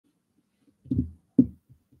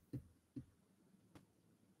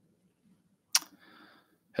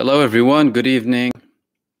Hello everyone, good evening,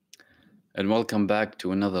 and welcome back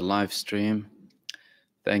to another live stream.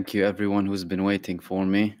 Thank you everyone who's been waiting for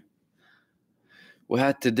me. We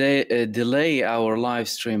had to delay our live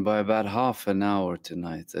stream by about half an hour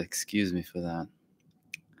tonight. Excuse me for that.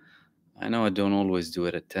 I know I don't always do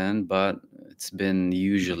it at 10, but it's been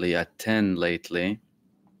usually at 10 lately.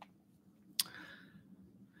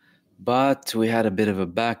 But we had a bit of a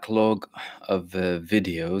backlog of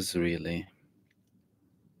videos, really.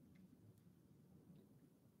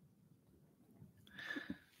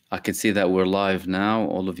 I can see that we're live now.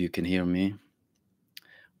 All of you can hear me.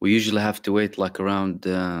 We usually have to wait like around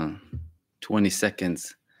 20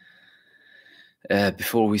 seconds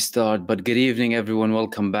before we start. But good evening, everyone.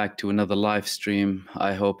 Welcome back to another live stream.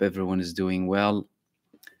 I hope everyone is doing well.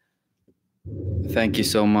 Thank you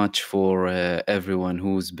so much for everyone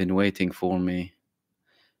who's been waiting for me.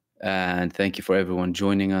 And thank you for everyone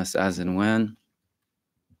joining us as and when.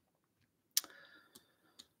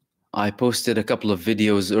 I posted a couple of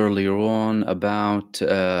videos earlier on about...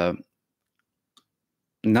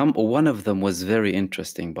 one of them was very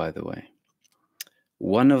interesting, by the way.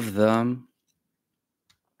 One of them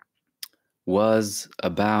was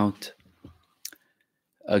about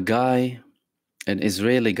a guy, an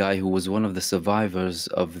Israeli guy who was one of the survivors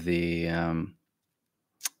of the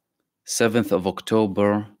 7th of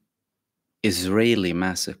October Israeli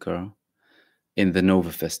massacre in the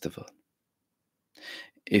Nova Festival.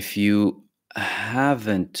 If you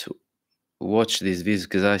haven't watched these videos,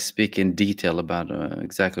 because I speak in detail about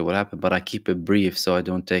exactly what happened, but I keep it brief so I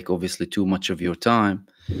don't take obviously too much of your time.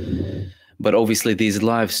 But obviously these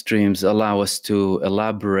live streams allow us to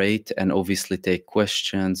elaborate and obviously take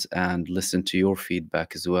questions and listen to your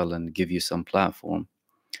feedback as well and give you some platform.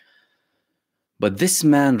 But this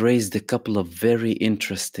man raised a couple of very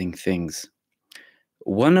interesting things.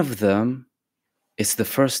 One of them is the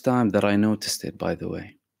first time that I noticed it, by the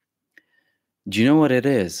way. Do you know what it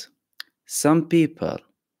is? Some people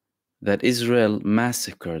that Israel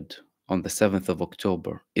massacred on the 7th of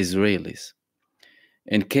October, Israelis,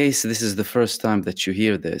 in case this is the first time that you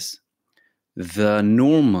hear this, the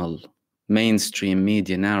normal mainstream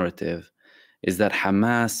media narrative is that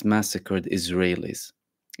Hamas massacred Israelis,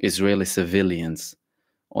 Israeli civilians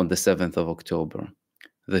on the 7th of October.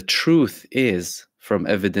 The truth is, from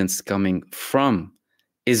evidence coming from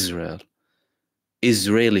Israel,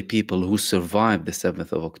 Israeli people who survived the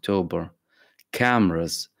 7th of October,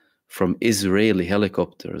 cameras from Israeli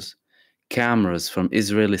helicopters, cameras from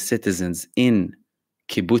Israeli citizens in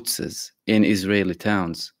kibbutzes, in Israeli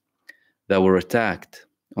towns that were attacked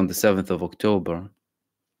on the 7th of October,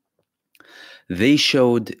 they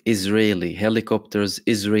showed Israeli helicopters,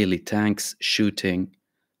 Israeli tanks shooting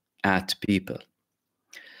at people.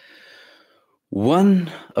 One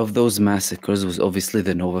of those massacres was obviously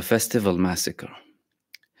the Nova Festival massacre.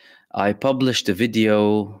 I published a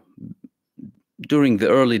video during the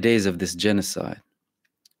early days of this genocide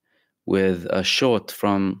with a shot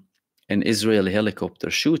from an Israeli helicopter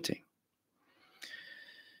shooting.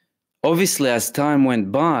 Obviously, as time went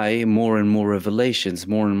by, more and more revelations,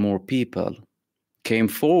 more and more people came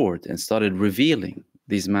forward and started revealing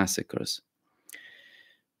these massacres.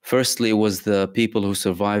 Firstly, it was the people who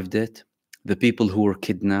survived it, the people who were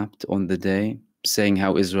kidnapped on the day, saying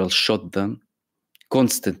how Israel shot them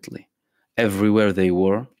constantly, everywhere they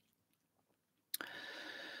were.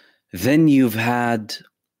 Then you've had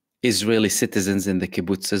Israeli citizens in the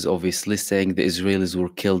kibbutzes, obviously, saying the Israelis were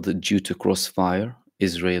killed due to crossfire,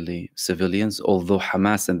 Israeli civilians, although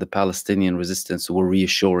Hamas and the Palestinian resistance were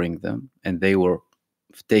reassuring them, and they were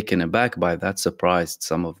taken aback by that, surprised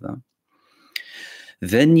some of them.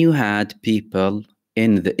 Then you had people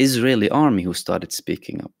in the Israeli army who started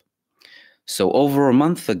speaking up. So over a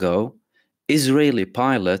month ago, Israeli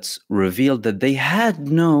pilots revealed that they had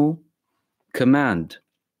no command.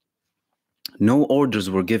 No orders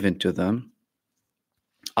were given to them.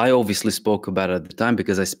 I obviously spoke about it at the time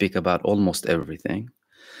because I speak about almost everything.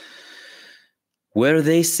 Where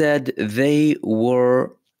they said they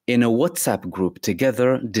were in a WhatsApp group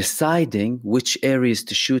together deciding which areas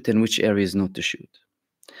to shoot and which areas not to shoot.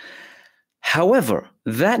 However,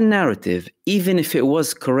 that narrative, even if it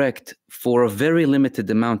was correct for a very limited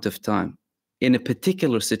amount of time, in a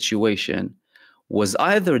particular situation, was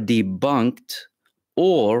either debunked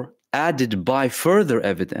or added by further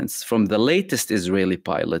evidence from the latest Israeli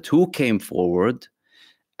pilot who came forward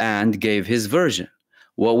and gave his version.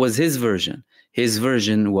 What was his version? His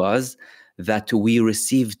version was that we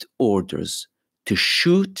received orders to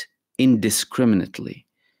shoot indiscriminately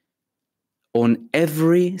on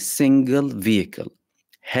every single vehicle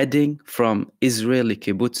heading from Israeli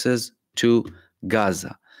kibbutzes to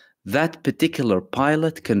Gaza. That particular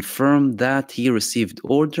pilot confirmed that he received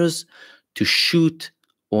orders to shoot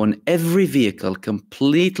on every vehicle,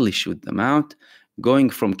 completely shoot them out, going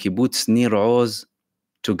from Kibbutz Nir Oz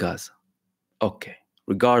to Gaza. Okay,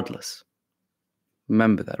 regardless.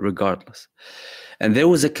 Remember that, regardless. And there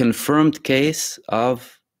was a confirmed case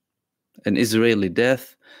of an Israeli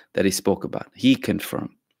death that he spoke about. He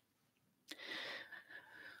confirmed.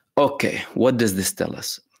 Okay, what does this tell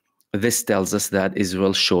us? This tells us that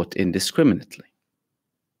Israel shot indiscriminately.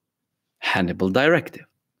 Hannibal Directive,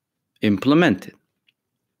 implemented.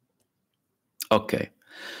 Okay,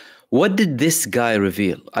 what did this guy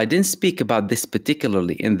reveal? I didn't speak about this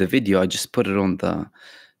particularly in the video. I just put it on the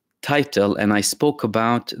title, and I spoke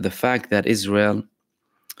about the fact that Israel,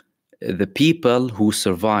 the people who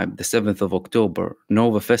survived the 7th of October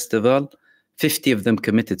Nova Festival, 50 of them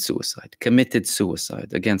committed suicide.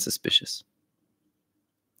 Again, suspicious.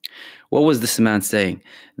 What was this man saying?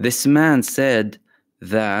 This man said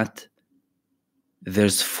that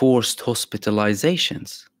there's forced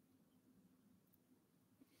hospitalizations.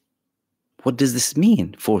 What does this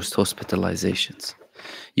mean, forced hospitalizations?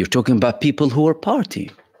 You're talking about people who are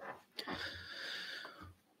partying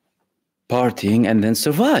and then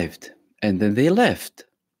survived, and then they left.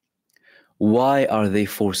 Why are they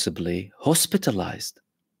forcibly hospitalized?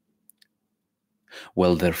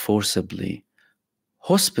 Well, they're forcibly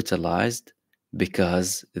hospitalized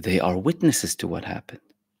because they are witnesses to what happened.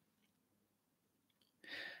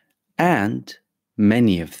 And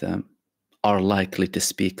many of them are likely to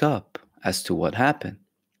speak up as to what happened,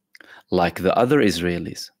 like the other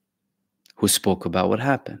Israelis who spoke about what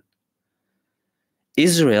happened.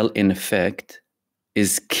 Israel, in effect,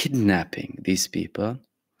 is kidnapping these people,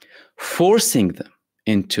 forcing them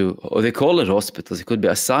into, or they call it hospitals, it could be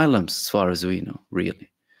asylums as far as we know, really.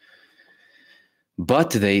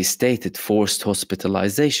 But they stated forced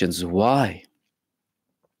hospitalizations. Why?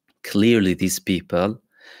 Clearly, these people,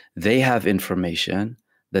 they have information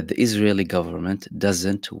that the Israeli government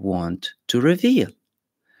doesn't want to reveal.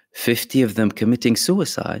 50 of them committing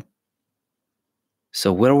suicide.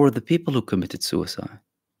 So where were the people who committed suicide?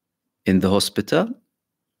 In the hospital?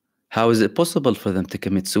 How is it possible for them to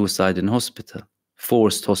commit suicide in hospital?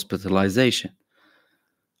 Forced hospitalization.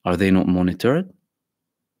 Are they not monitored?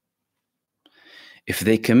 If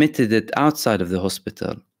they committed it outside of the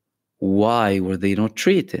hospital, why were they not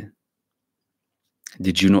treated?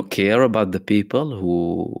 Did you not care about the people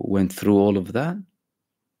who went through all of that?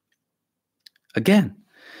 Again,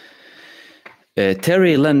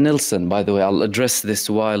 Terry Len Nilsson, by the way, I'll address this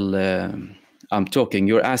while I'm talking.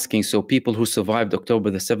 You're asking, so people who survived October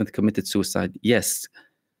the 7th committed suicide? Yes,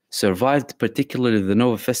 survived particularly the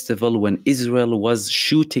Nova Festival when Israel was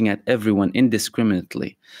shooting at everyone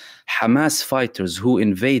indiscriminately. Hamas fighters who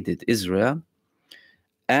invaded Israel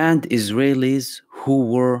and Israelis who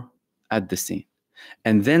were at the scene,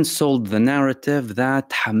 and then sold the narrative that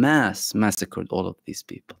Hamas massacred all of these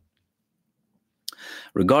people.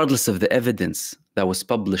 Regardless of the evidence that was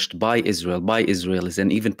published by Israel, by Israelis,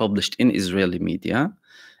 and even published in Israeli media,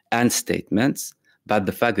 and statements about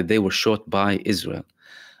the fact that they were shot by Israel,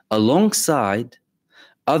 alongside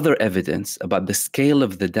other evidence about the scale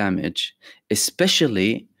of the damage,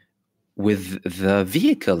 especially with the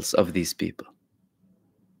vehicles of these people.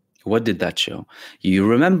 What did that show? You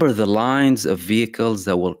remember the lines of vehicles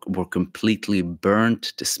that were completely burnt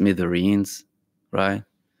to smithereens, right?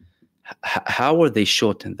 How were they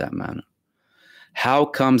shot in that manner? How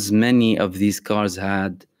comes many of these cars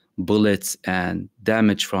had bullets and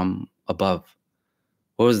damage from above?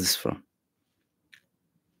 Where was this from?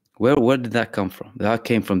 Where did that come from? That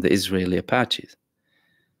came from the Israeli Apaches.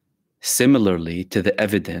 Similarly to the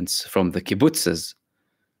evidence from the kibbutzes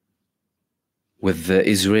with the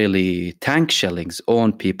Israeli tank shellings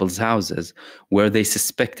on people's houses where they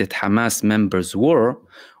suspected Hamas members were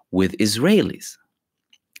with Israelis,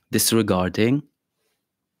 disregarding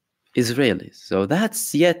Israelis. So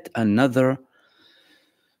that's yet another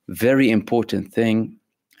very important thing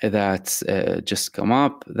that's just come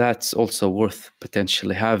up. That's also worth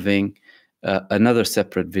potentially having another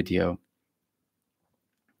separate video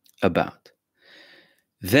about.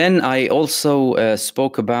 Then I also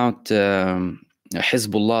spoke about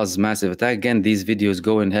Hezbollah's massive attack. Again, these videos,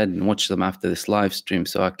 go ahead and watch them after this live stream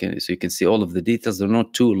so you can see all of the details. They're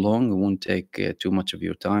not too long. It won't take too much of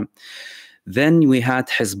your time. Then we had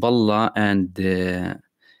Hezbollah and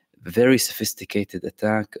very sophisticated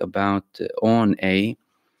attack on a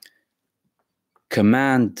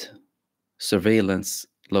command surveillance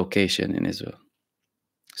location in Israel.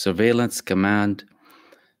 Surveillance command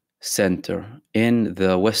center in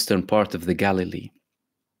the western part of the Galilee,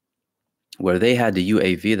 where they had a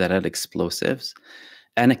UAV that had explosives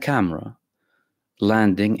and a camera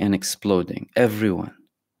landing and exploding. Everyone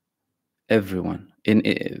on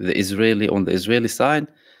the Israeli side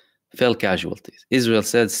fell casualties. Israel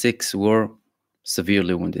said 6 were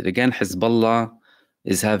severely wounded. Again, Hezbollah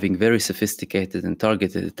is having very sophisticated and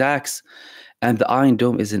targeted attacks, and the Iron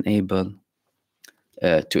Dome isn't able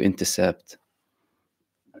to intercept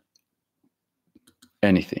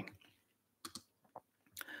anything.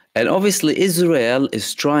 And obviously Israel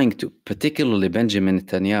is trying to, particularly Benjamin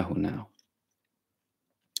Netanyahu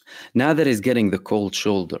now that he's getting the cold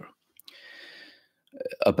shoulder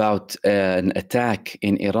about an attack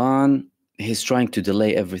in Iran, he's trying to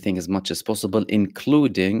delay everything as much as possible,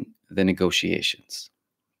 including the negotiations.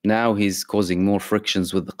 Now he's causing more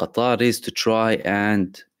frictions with the Qataris to try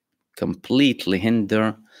and completely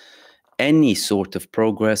hinder any sort of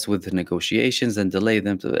progress with the negotiations and delay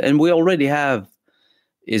them. And we already have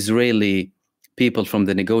Israeli people from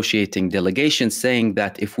the negotiating delegation saying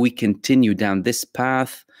that if we continue down this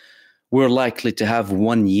path, we're likely to have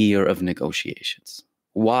 1 year of negotiations.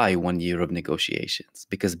 Why 1 year of negotiations?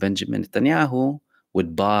 Because Benjamin Netanyahu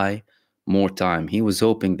would buy more time. He was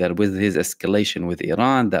hoping that with his escalation with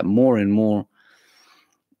Iran, that more and more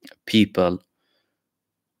people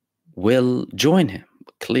will join him.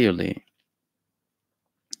 But clearly,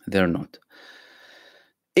 they're not.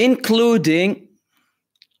 Including,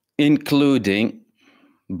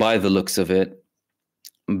 by the looks of it,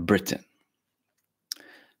 Britain.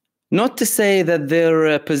 Not to say that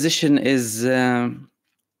their position is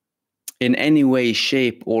in any way,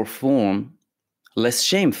 shape, or form less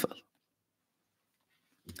shameful.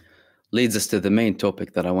 Leads us to the main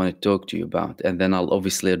topic that I want to talk to you about, and then I'll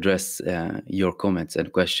obviously address your comments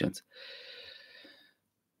and questions.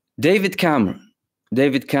 David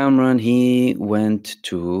Cameron, he went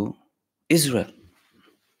to Israel.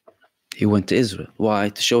 Why?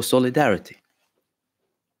 To show solidarity.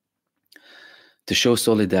 To show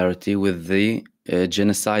solidarity with the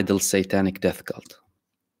genocidal satanic death cult.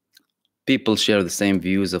 People share the same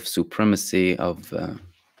views of supremacy, of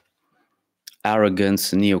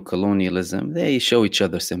arrogance, neo-colonialism. They show each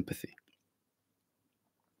other sympathy.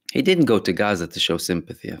 He didn't go to Gaza to show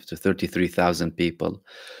sympathy after 33,000 people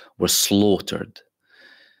were slaughtered.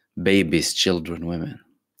 Babies, children, women.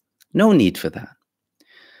 No need for that.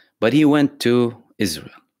 But he went to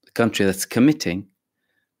Israel, the country that's committing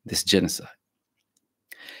this genocide.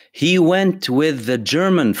 He went with the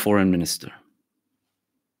German foreign minister,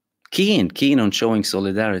 keen on showing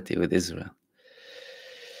solidarity with Israel.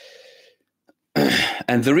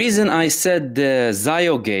 And the reason I said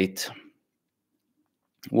ZIOGATE,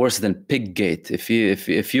 worse than PIGGATE,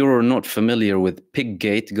 if you're not familiar with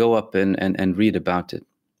PIGGATE, go up and read about it.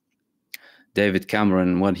 David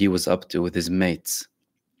Cameron, what he was up to with his mates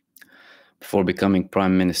before becoming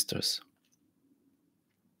prime ministers.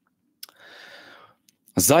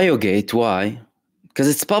 ZIOGATE, why? Because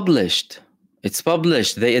it's published. It's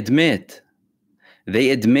published. They admit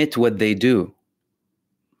what they do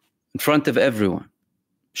in front of everyone.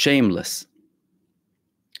 Shameless.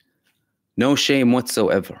 No shame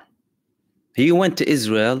whatsoever. He went to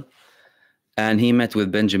Israel and he met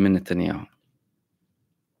with Benjamin Netanyahu.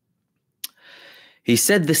 He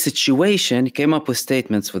said the situation, he came up with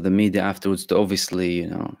statements for the media afterwards to obviously,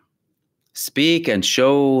 speak and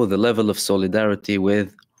show the level of solidarity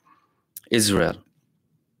with Israel.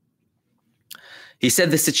 He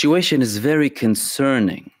said the situation is very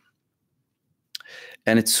concerning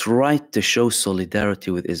and it's right to show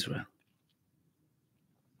solidarity with Israel.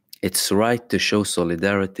 It's right to show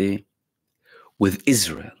solidarity with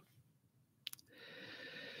Israel.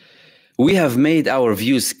 We have made our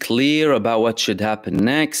views clear about what should happen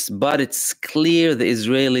next, but it's clear the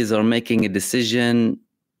Israelis are making a decision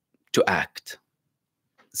to act.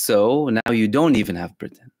 So now you don't even have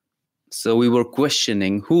Britain. So we were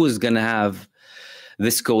questioning who is going to have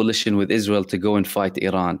this coalition with Israel to go and fight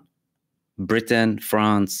Iran. Britain,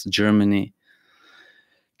 France, Germany.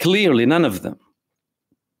 Clearly none of them.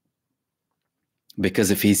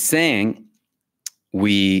 Because if he's saying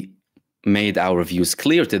we made our views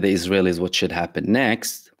clear to the Israelis what should happen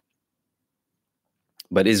next,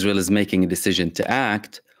 but Israel is making a decision to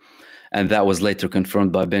act, and that was later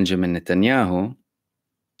confirmed by Benjamin Netanyahu,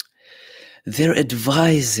 they're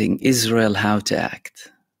advising Israel how to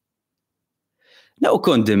act. No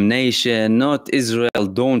condemnation, not Israel,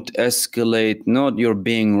 don't escalate, not you're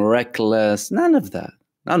being reckless, none of that.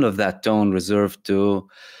 None of that tone reserved to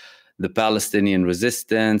the Palestinian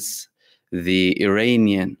resistance, the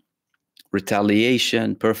Iranian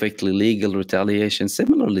retaliation, perfectly legal retaliation,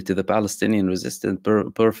 similarly to the Palestinian resistance,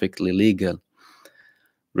 perfectly legal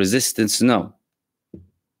resistance? No.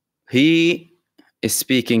 He is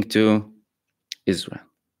speaking to Israel.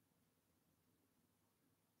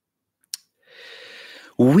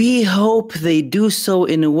 We hope they do so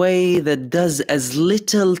in a way that does as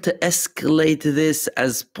little to escalate this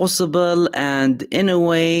as possible, and in a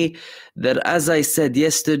way that, as I said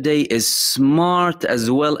yesterday, is smart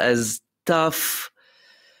as well as tough.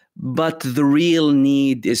 But the real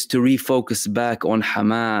need is to refocus back on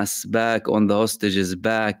Hamas, back on the hostages,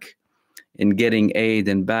 back in getting aid,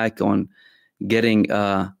 and back on getting,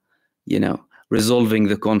 resolving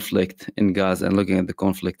the conflict in Gaza and looking at the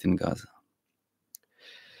conflict in Gaza.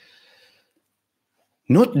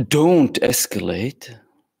 Not don't escalate,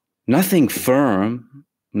 nothing firm,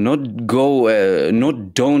 not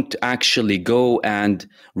don't actually go and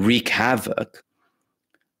wreak havoc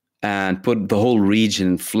and put the whole region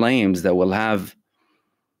in flames that will have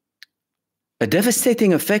a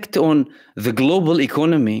devastating effect on the global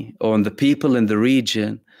economy, on the people in the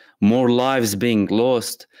region, more lives being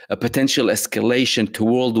lost, a potential escalation to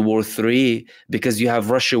World War III because you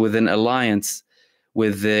have Russia with an alliance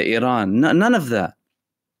with Iran. None of that.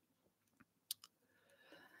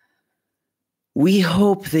 We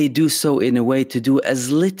hope they do so in a way to do as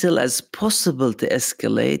little as possible to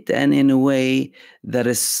escalate, and in a way that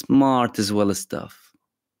is smart as well as tough.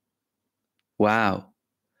 Wow.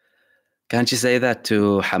 Can't you say that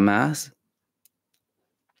to Hamas?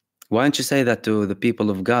 Why don't you say that to the people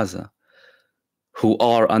of Gaza who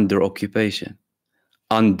are under occupation,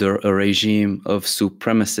 under a regime of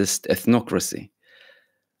supremacist ethnocracy,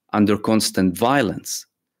 under constant violence?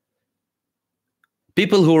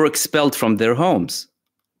 People who were expelled from their homes.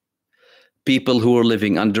 People who were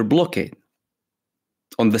living under blockade.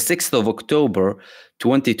 On the 6th of October,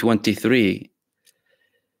 2023,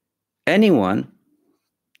 anyone,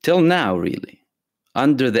 till now really,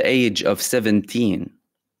 under the age of 17,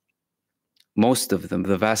 most of them,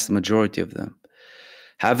 the vast majority of them,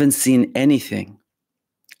 haven't seen anything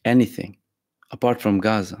apart from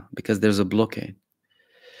Gaza because there's a blockade.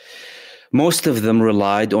 Most of them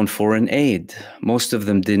relied on foreign aid. Most of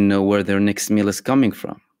them didn't know where their next meal is coming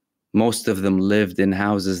from. Most of them lived in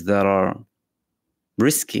houses that are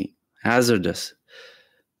risky, hazardous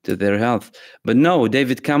to their health. But no,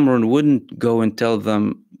 David Cameron wouldn't go and tell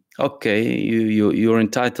them, okay, you're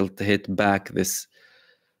entitled to hit back this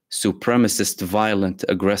supremacist, violent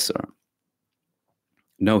aggressor.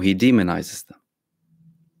 No, he demonizes them.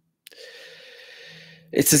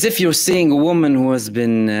 It's as if you're seeing a woman who has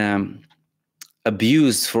been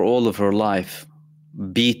abused for all of her life,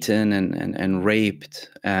 beaten and raped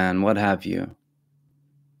and what have you,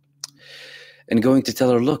 and going to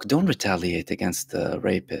tell her, look, don't retaliate against the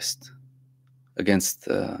rapist, against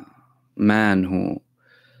the man who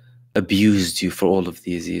abused you for all of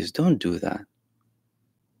these years. Don't do that.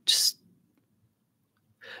 Just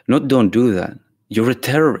don't do that. You're a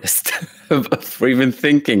terrorist for even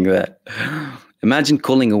thinking that. Imagine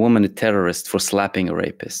calling a woman a terrorist for slapping a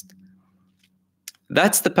rapist.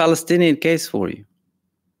 That's the Palestinian case for you.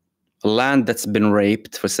 A land that's been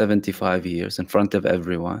raped for 75 years in front of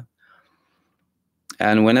everyone.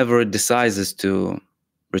 And whenever it decides to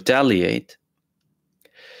retaliate,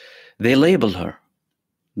 they label her.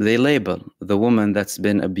 They label the woman that's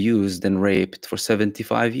been abused and raped for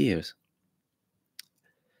 75 years.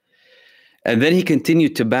 And then he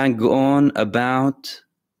continued to bang on about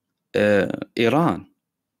Iran.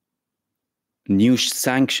 New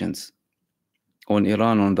sanctions on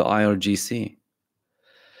Iran, on the IRGC.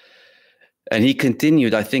 And he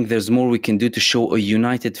continued, I think there's more we can do to show a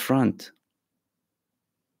united front.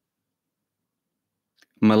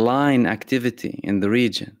 Malign activity in the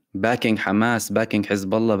region, backing Hamas, backing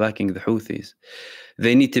Hezbollah, backing the Houthis.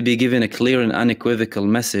 They need to be given a clear and unequivocal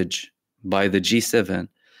message by the G7,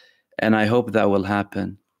 and I hope that will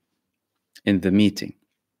happen in the meeting.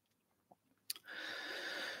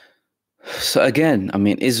 So again, I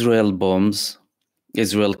mean, Israel bombs,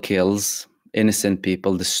 Israel kills innocent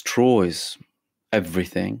people, destroys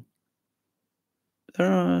everything.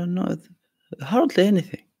 There are hardly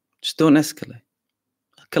anything. Just don't escalate.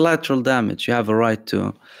 Collateral damage, you have a right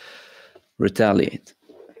to retaliate.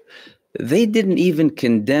 They didn't even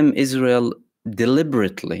condemn Israel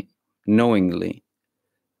deliberately, knowingly,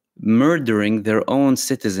 murdering their own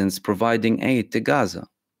citizens, providing aid to Gaza,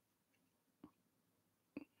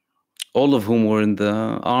 all of whom were in the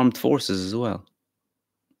armed forces as well.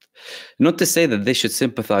 Not to say that they should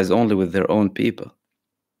sympathize only with their own people.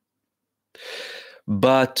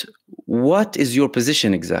 But what is your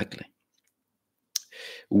position exactly?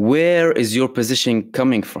 Where is your position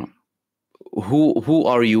coming from? who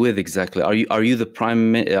are you with exactly? Are you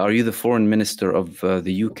the foreign minister of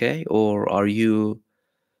the UK, or are you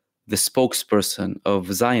the spokesperson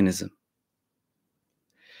of Zionism?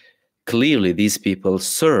 Clearly, these people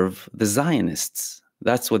serve the Zionists.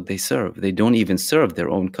 That's what they serve. They don't even serve their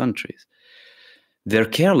own countries. They're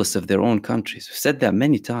careless of their own countries. We've said that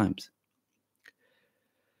many times.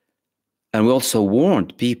 And we also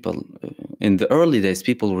warned people. In the early days,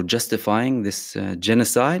 people were justifying this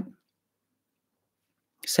genocide.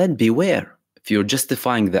 Said, beware. If you're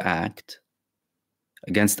justifying the act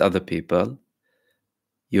against other people,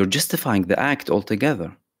 you're justifying the act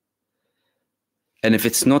altogether. And if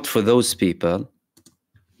it's not for those people,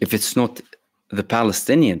 if it's not the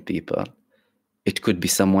Palestinian people, it could be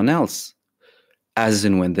someone else, as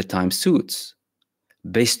and when the time suits,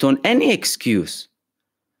 based on any excuse.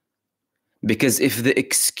 Because if the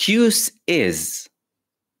excuse is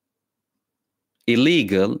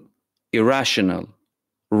illegal, irrational,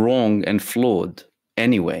 wrong, and flawed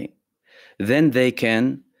anyway, then they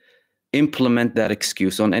can implement that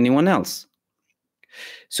excuse on anyone else.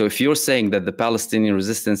 So if you're saying that the Palestinian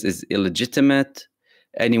resistance is illegitimate,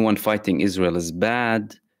 anyone fighting Israel is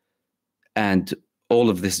bad, and all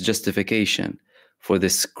of this justification for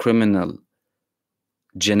this criminal,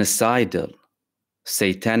 genocidal,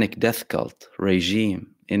 satanic death cult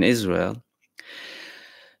regime in Israel,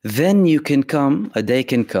 then you can come, a day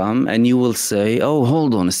can come, and you will say, oh,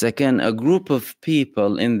 hold on a second, a group of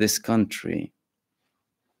people in this country,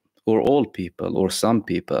 or all people, or some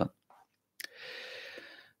people,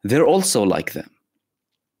 they're also like them.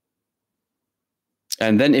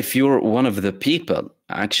 And then if you're one of the people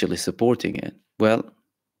actually supporting it, well,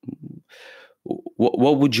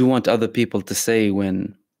 what would you want other people to say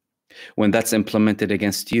when that's implemented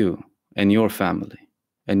against you and your family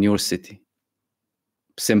and your city?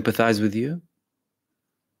 Sympathize with you?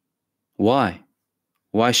 Why?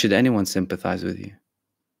 Why should anyone sympathize with you?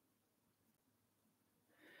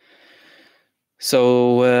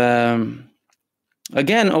 So,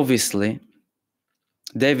 again, obviously,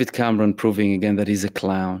 David Cameron proving again that he's a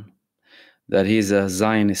clown, that he's a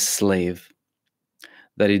Zionist slave,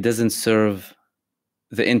 that he doesn't serve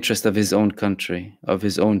the interest of his own country, of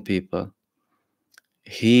his own people.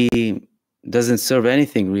 He doesn't serve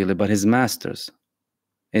anything really but his masters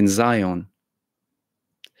in Zion.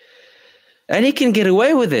 And he can get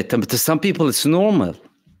away with it. To some people, it's normal.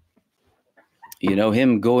 You know,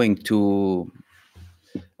 him going to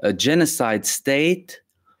a genocide state,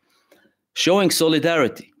 showing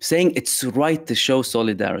solidarity, saying it's right to show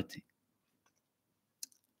solidarity.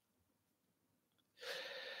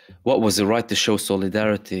 What was the right to show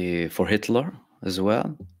solidarity for Hitler as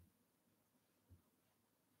well?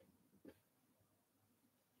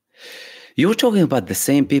 You're talking about the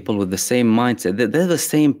same people with the same mindset. They're the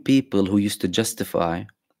same people who used to justify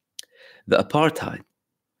the apartheid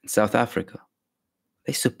in South Africa.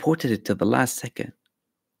 They supported it to the last second.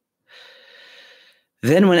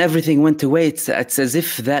 Then when everything went away, it's as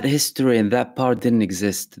if that history and that part didn't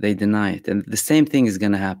exist. They deny it. And the same thing is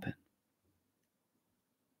going to happen.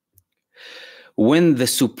 When the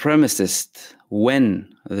supremacist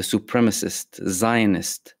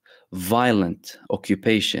Zionist violent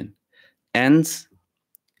occupation ends,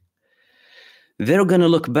 they're going to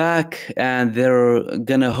look back and they're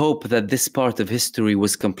going to hope that this part of history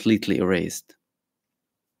was completely erased.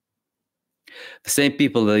 The same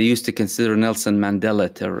people that used to consider Nelson Mandela a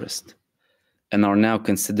terrorist and are now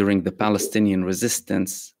considering the Palestinian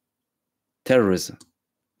resistance terrorism.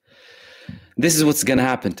 This is what's going to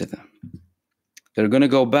happen to them. They're going to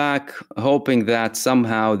go back hoping that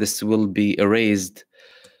somehow this will be erased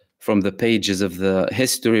from the pages of the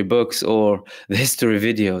history books or the history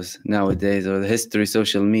videos nowadays, or the history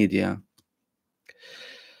social media.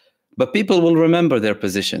 But people will remember their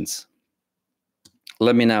positions.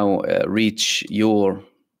 Let me now reach your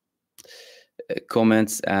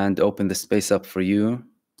comments and open the space up for you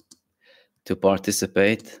to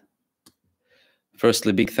participate.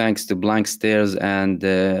 Firstly, big thanks to Blank Stares and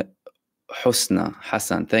Husna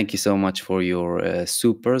Hassan. Thank you so much for your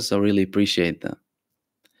supers. I really appreciate that.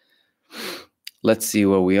 Let's see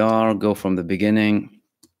where we are. Go from the beginning.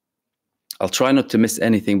 I'll try not to miss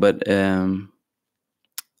anything, but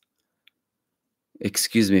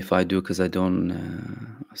excuse me if I do, because I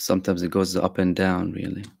don't, sometimes it goes up and down,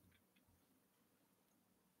 really.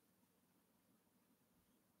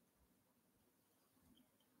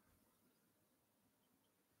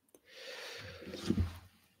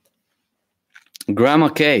 Grandma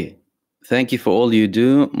K, thank you for all you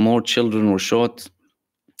do. More children were shot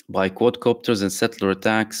by quadcopters and settler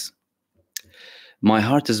attacks. My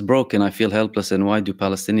heart is broken. I feel helpless. And why do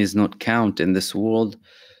Palestinians not count in this world?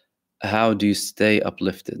 How do you stay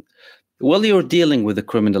uplifted? Well, you're dealing with a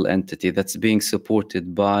criminal entity that's being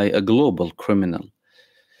supported by a global criminal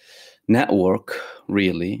network,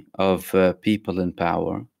 really, of people in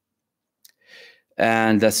power.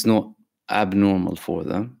 And that's not abnormal for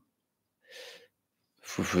them.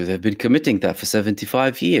 They've been committing that for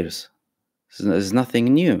 75 years. So there's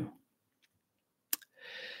nothing new.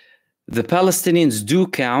 The Palestinians do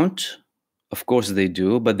count, of course they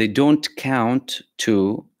do, but they don't count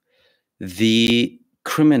to the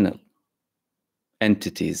criminal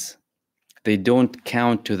entities. They don't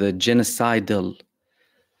count to the genocidal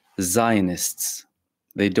Zionists.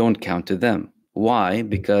 They don't count to them. Why?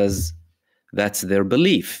 Because that's their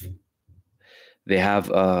belief. They have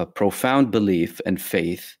a profound belief and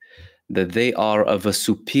faith that they are of a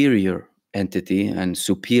superior entity and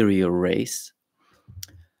superior race,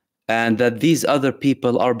 and that these other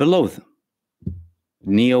people are below them.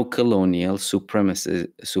 Neo-colonial supremacy,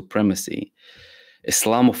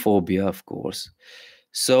 Islamophobia, of course.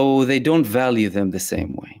 So they don't value them the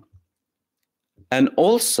same way. And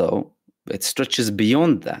also, it stretches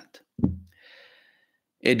beyond that.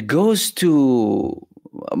 It goes to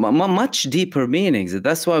much deeper meanings.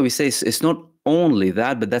 That's why we say it's not only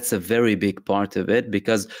that, but that's a very big part of it,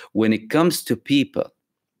 because when it comes to people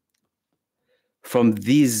from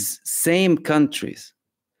these same countries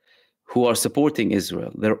who are supporting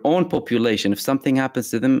Israel, their own population, if something happens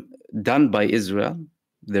to them done by Israel,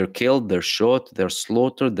 they're killed, they're shot, they're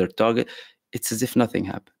slaughtered, they're targeted, it's as if nothing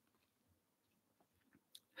happened.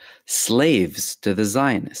 Slaves to the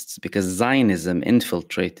Zionists, because Zionism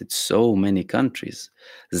infiltrated so many countries,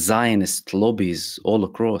 Zionist lobbies all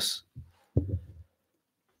across.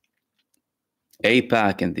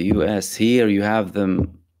 AIPAC in the US, here you have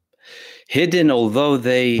them hidden, although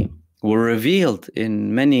they were revealed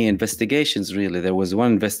in many investigations, really. There was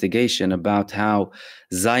one investigation about how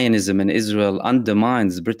Zionism in Israel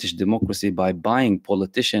undermines British democracy by buying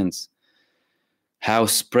politicians, how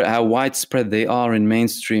widespread they are in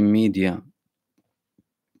mainstream media,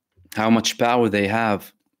 how much power they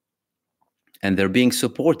have, and they're being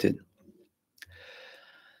supported.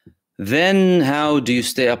 Then how do you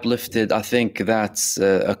stay uplifted? I think that's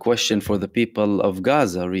a question for the people of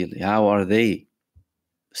Gaza, really. How are they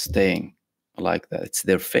staying like that? It's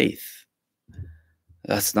their faith.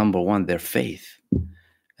 That's number one, their faith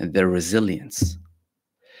and their resilience.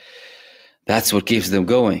 That's what keeps them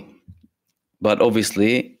going. But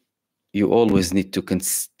obviously, you always need to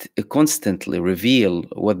constantly reveal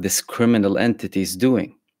what this criminal entity is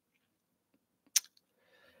doing.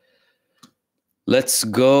 Let's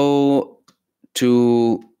go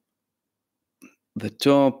to the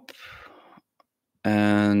top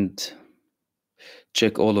and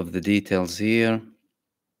check all of the details here.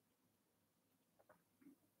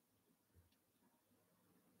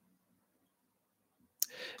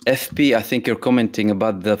 FP, I think you're commenting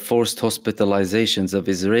about the forced hospitalizations of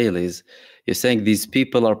Israelis. You're saying these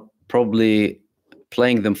people are probably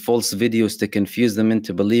playing them false videos to confuse them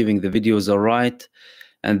into believing the videos are right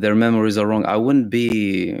and their memories are wrong. I wouldn't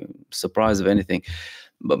be surprised of anything.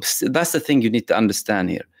 But that's the thing you need to understand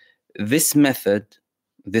here. This method,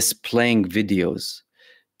 this playing videos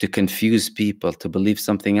to confuse people to believe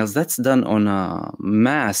something else, that's done on a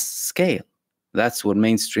mass scale. That's what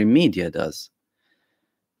mainstream media does.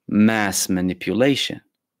 Mass manipulation,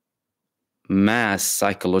 mass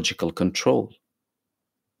psychological control,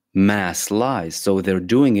 mass lies. So they're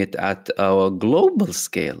doing it at a global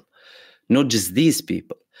scale, not just these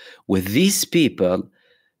people. With these people,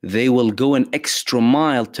 they will go an extra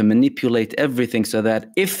mile to manipulate everything so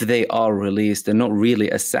that if they are released, they're not really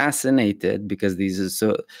assassinated, because these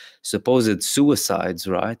are supposed suicides,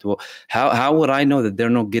 right? Well, how would I know that they're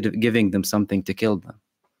not giving them something to kill them?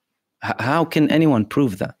 How can anyone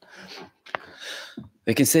prove that?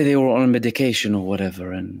 They can say they were on medication or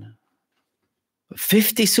whatever, and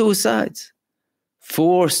 50 suicides,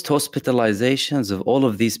 forced hospitalizations of all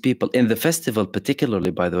of these people in the festival, particularly,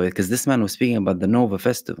 by the way, because this man was speaking about the Nova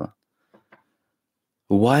Festival.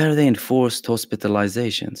 Why are they in forced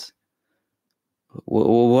hospitalizations?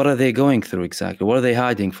 What are they going through exactly? What are they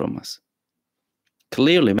hiding from us?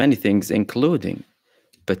 Clearly, many things, including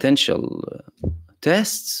potential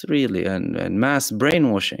tests, really, and mass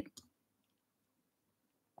brainwashing.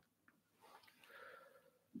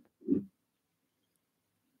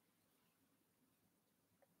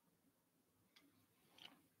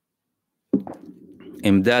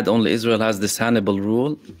 Imdad, only Israel has this Hannibal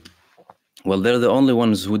rule. Well, they're the only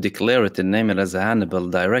ones who declare it and name it as a Hannibal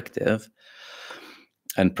directive.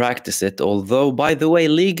 and practice it. Although, by the way,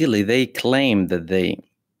 legally they claim that they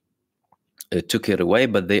took it away,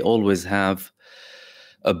 but they always have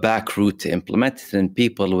a back route to implement it. And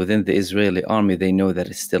people within the Israeli army, they know that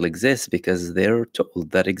it still exists because they're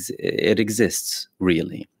told that it exists,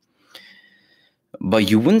 really.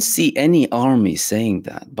 But you wouldn't see any army saying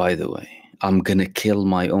that, by the way. I'm going to kill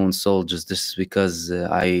my own soldiers just because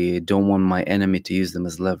I don't want my enemy to use them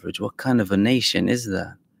as leverage. What kind of a nation is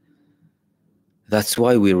that? That's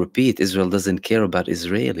why we repeat, Israel doesn't care about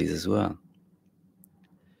Israelis as well.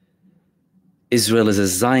 Israel is a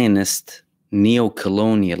Zionist,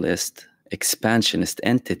 neo-colonialist, expansionist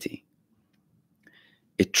entity.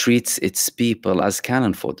 It treats its people as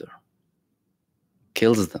cannon fodder,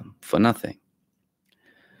 kills them for nothing.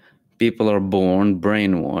 People are born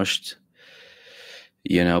brainwashed,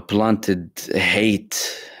 you know, planted hate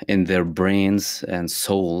in their brains and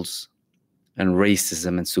souls, and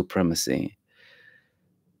racism and supremacy,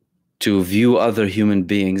 to view other human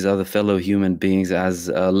beings, other fellow human beings, as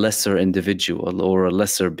a lesser individual or a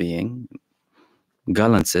lesser being.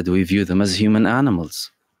 Gallant said we view them as human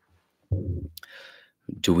animals.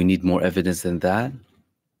 Do we need more evidence than that?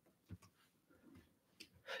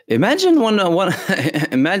 Imagine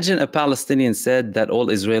imagine a Palestinian said that all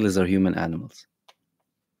Israelis are human animals.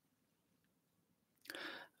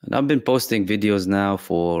 And I've been posting videos now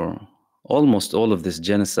for almost all of this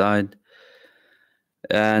genocide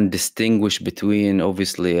and distinguish between,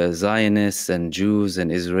 obviously, Zionists and Jews and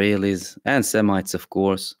Israelis and Semites, of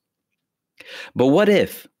course. But what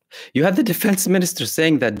if you had the defense minister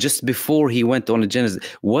saying that just before he went on a genocide?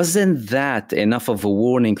 Wasn't that enough of a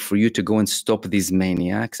warning for you to go and stop these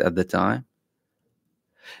maniacs at the time?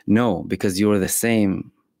 No, because you're the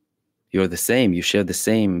same. You're the same. You share the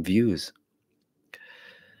same views.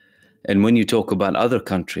 And when you talk about other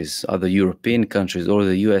countries, other European countries or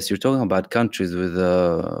the US, you're talking about countries with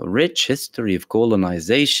a rich history of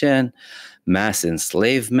colonization, mass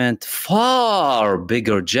enslavement, far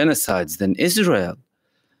bigger genocides than Israel.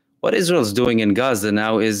 What Israel's doing in Gaza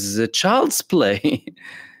now is child's play.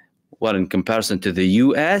 What, in comparison to the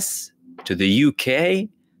US, to the UK,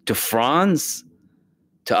 to France,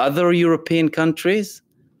 to other European countries?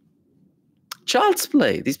 Child's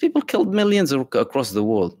play. These people killed millions across the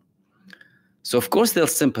world. So, of course, they'll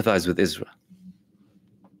sympathize with Israel.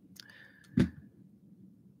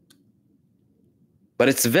 But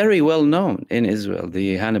it's very well known in Israel,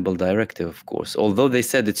 the Hannibal Directive, of course. Although they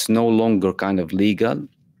said it's no longer kind of legal,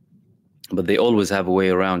 but they always have a way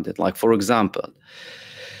around it. Like, for example,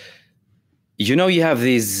 you know, you have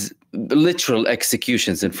these literal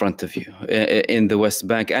executions in front of you in the West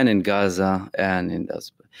Bank and in Gaza and in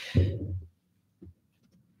Gaza.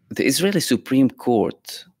 The Israeli Supreme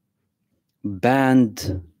Court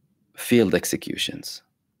banned field executions.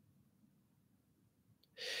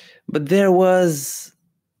 But there was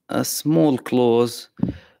a small clause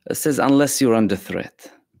that says, unless you're under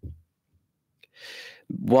threat.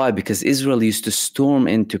 Why? Because Israel used to storm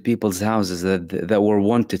into people's houses that were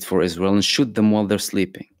wanted for Israel and shoot them while they're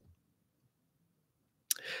sleeping.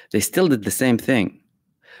 They still did the same thing.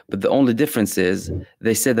 But the only difference is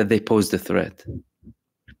they said that they posed a threat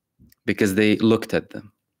because they looked at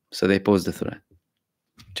them. So they posed a threat.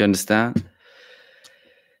 Do you understand?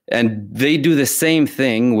 And they do the same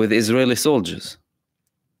thing with Israeli soldiers.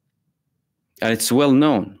 And it's well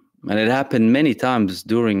known. And it happened many times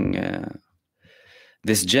during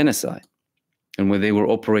this genocide and when they were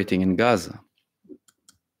operating in Gaza.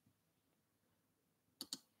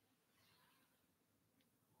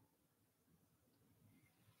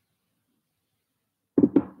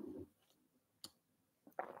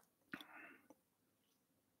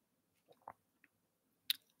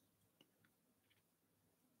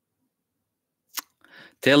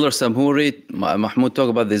 Taylor Samhouri, Mahmoud, talk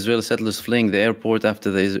about the Israeli settlers fleeing the airport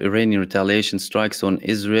after the Iranian retaliation strikes on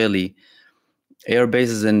Israeli air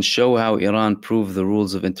bases and show how Iran proved the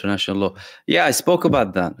rules of international law. Yeah, I spoke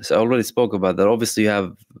about that. So I already spoke about that. Obviously, you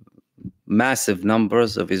have massive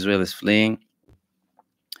numbers of Israelis fleeing.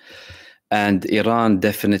 And Iran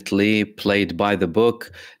definitely played by the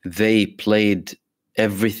book. They played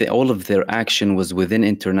everything. All of their action was within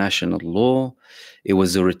international law. It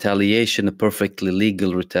was a retaliation, a perfectly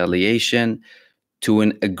legal retaliation to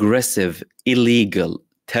an aggressive, illegal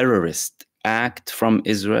terrorist act from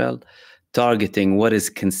Israel, targeting what is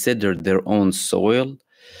considered their own soil.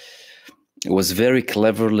 It was very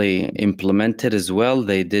cleverly implemented as well.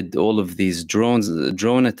 They did all of these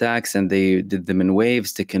drone attacks, and they did them in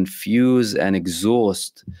waves to confuse and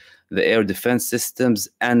exhaust the air defense systems,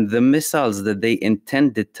 and the missiles that they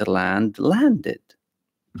intended to land landed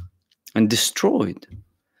and destroyed.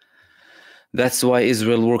 That's why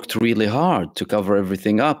Israel worked really hard to cover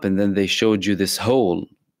everything up. And then they showed you this hole,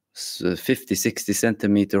 50, 60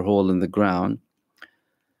 centimeter hole in the ground,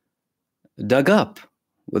 dug up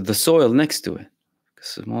with the soil next to it.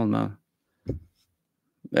 Small amount.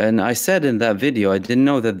 And I said in that video, I didn't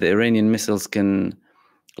know that the Iranian missiles can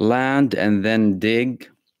land and then dig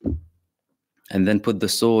and then put the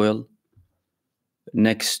soil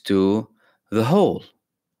next to the hole.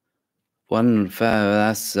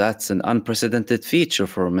 That's an unprecedented feature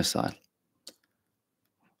for a missile.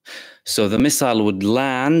 So the missile would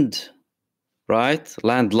land, right?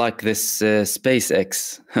 Land like this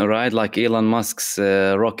SpaceX, right? Like Elon Musk's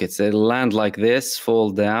rockets. It'll land like this,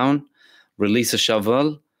 fall down, release a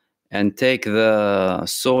shovel, and take the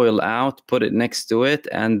soil out, put it next to it,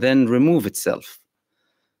 and then remove itself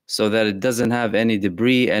so that it doesn't have any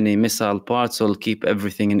debris, any missile parts, so it'll keep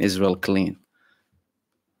everything in Israel clean.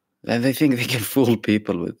 And they think they can fool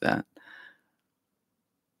people with that.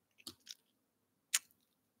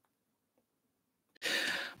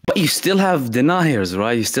 But you still have deniers,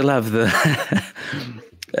 right? You still have the,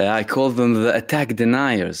 I call them the attack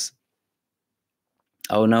deniers.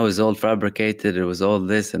 Oh no, it's all fabricated. It was all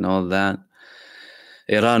this and all that.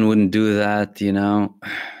 Iran wouldn't do that, you know,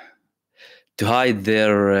 to hide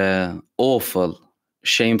their awful,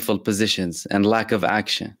 shameful positions and lack of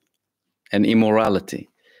action and immorality.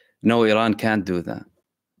 No, Iran can't do that.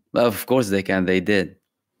 Well, of course they can. They did.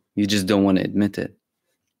 You just don't want to admit it.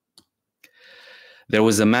 There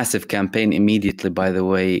was a massive campaign immediately, by the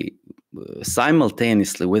way,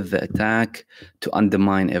 simultaneously with the attack to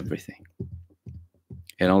undermine everything.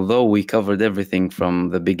 And although we covered everything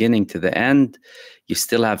from the beginning to the end, you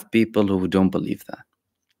still have people who don't believe that.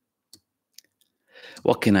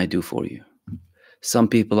 What can I do for you? Some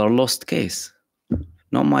people are lost case.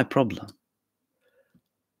 Not my problem.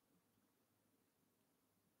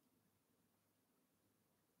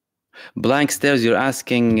 Blank stares, you're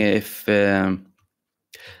asking if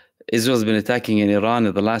Israel's been attacking in Iran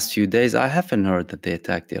in the last few days. I haven't heard that they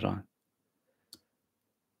attacked Iran.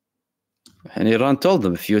 And Iran told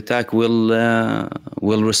them, if you attack, we'll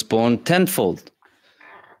respond tenfold.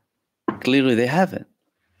 Clearly they haven't.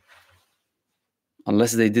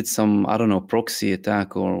 Unless they did some, I don't know, proxy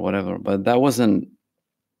attack or whatever. But that wasn't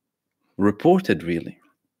reported really.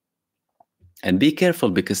 And be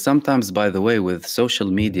careful, because sometimes, by the way, with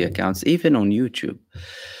social media accounts, even on YouTube,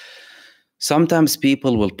 sometimes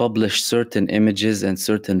people will publish certain images and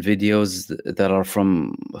certain videos that are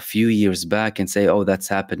from a few years back and say, oh, that's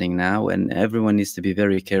happening now. And everyone needs to be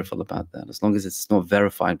very careful about that. As long as it's not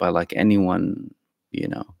verified by like anyone, you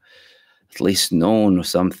know, at least known or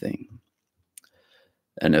something,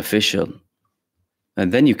 an official.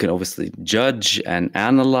 And then you can obviously judge and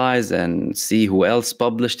analyze and see who else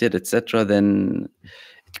published it, etc. Then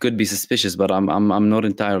it could be suspicious, but I'm not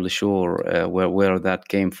entirely sure where that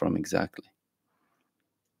came from exactly.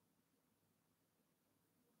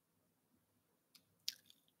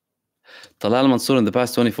 Talal Mansour, in the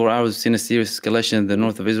past 24 hours, we've seen a serious escalation in the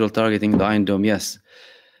north of Israel targeting the Iron Dome. Yes.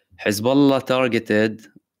 Hezbollah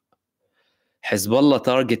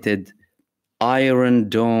targeted Iron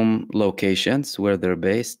Dome locations where they're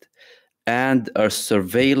based, and a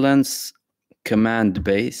surveillance command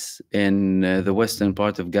base in the western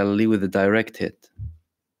part of Galilee with a direct hit.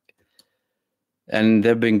 And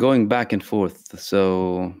they've been going back and forth,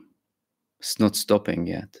 so it's not stopping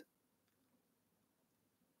yet.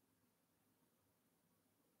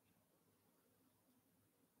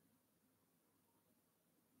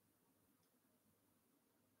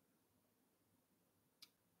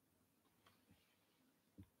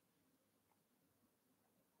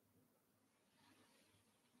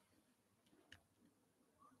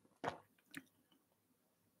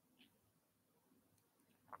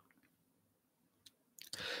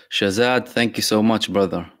 Shazad, thank you so much,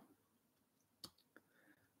 brother.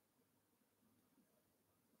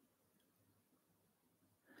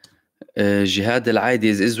 Jihad al-Aidi,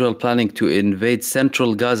 is Israel planning to invade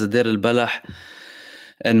central Gaza, Deir al-Balah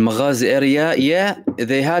and Maghazi area? Yeah,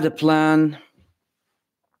 they had a plan.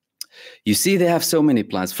 You see, they have so many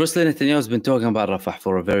plans. Firstly, Netanyahu's been talking about Rafah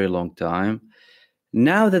for a very long time.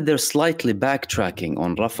 Now that they're slightly backtracking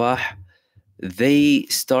on Rafah, they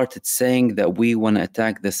started saying that we want to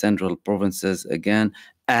attack the central provinces again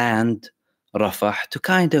and Rafah, to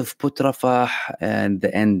kind of put Rafah in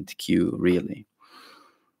the end queue, really.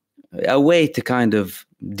 A way to kind of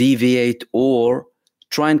deviate or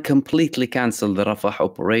try and completely cancel the Rafah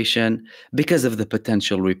operation because of the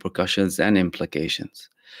potential repercussions and implications.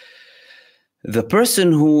 The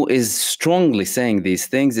person who is strongly saying these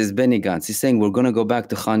things is Benny Gantz. He's saying we're going to go back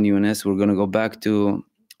to Khan Yunis, we're going to go back to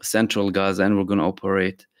central Gaza, and we're going to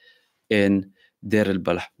operate in Deir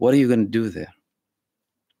al-Balah. What are you going to do there?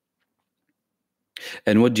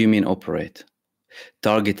 And what do you mean operate?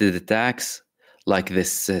 Targeted attacks like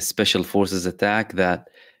this special forces attack that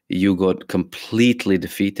you got completely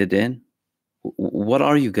defeated in? What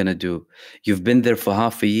are you going to do? You've been there for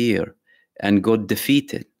half a year and got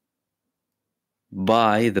defeated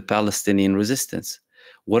by the Palestinian resistance.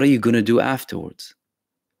 What are you going to do afterwards?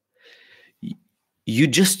 You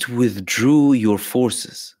just withdrew your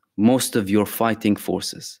forces, most of your fighting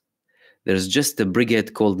forces. There's just a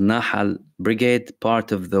brigade called Nahal Brigade,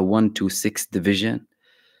 part of the 126th Division.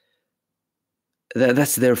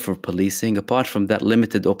 That's there for policing. Apart from that,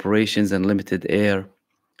 limited operations and limited air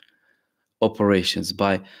operations.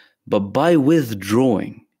 But by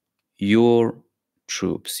withdrawing your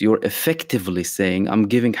troops, you're effectively saying, I'm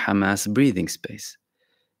giving Hamas breathing space.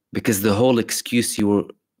 Because the whole excuse you were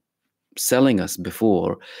selling us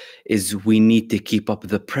before is we need to keep up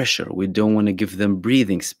the pressure. We don't want to give them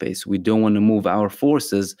breathing space. We don't want to move our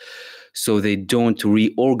forces so they don't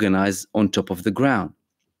reorganize on top of the ground.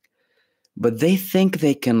 But they think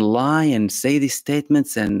they can lie and say these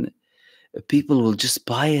statements and people will just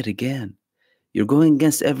buy it again. You're going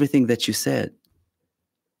against everything that you said,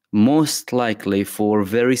 most likely for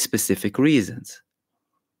very specific reasons.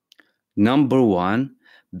 Number one,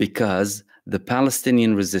 because the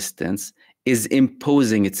Palestinian resistance is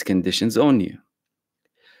imposing its conditions on you.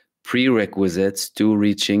 Prerequisites to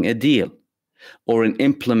reaching a deal or an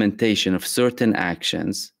implementation of certain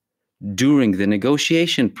actions during the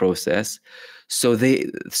negotiation process so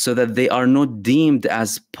that they are not deemed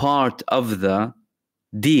as part of the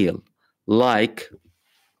deal, like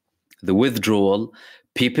the withdrawal,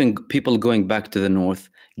 people going back to the north,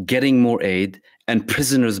 getting more aid, and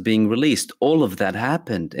prisoners being released. All of that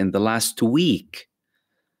happened in the last week.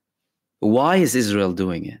 Why is Israel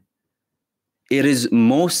doing it? It is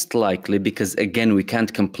most likely because, again, we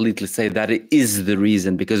can't completely say that it is the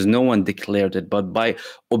reason because no one declared it. But by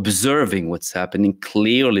observing what's happening,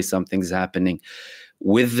 clearly something's happening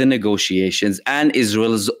with the negotiations. And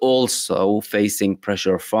Israel is also facing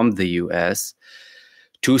pressure from the US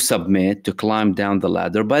to submit, to climb down the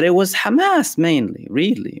ladder. But it was Hamas mainly,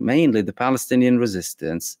 mainly the Palestinian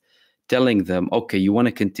resistance telling them, okay, you want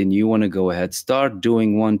to continue, you want to go ahead, start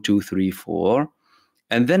doing 1, 2, 3, 4,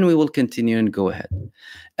 and then we will continue and go ahead.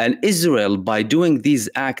 And Israel, by doing these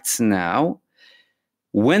acts now,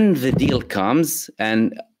 when the deal comes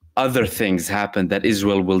and other things happen that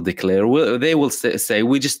Israel will declare, they will say,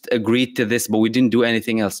 we just agreed to this, but we didn't do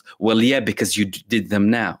anything else. Well, yeah, because you did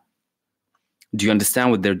them now. Do you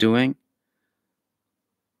understand what they're doing?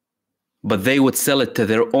 But they would sell it to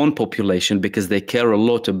their own population because they care a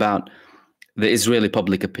lot about the Israeli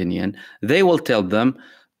public opinion. They will tell them,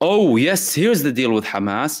 oh, yes, here's the deal with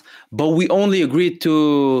Hamas, but we only agreed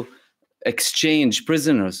to exchange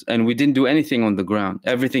prisoners and we didn't do anything on the ground.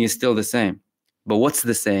 Everything is still the same. But what's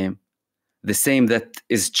the same? The same that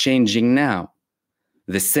is changing now.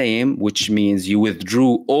 The same, which means you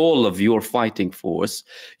withdrew all of your fighting force,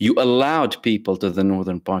 you allowed people to the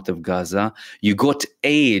northern part of Gaza, you got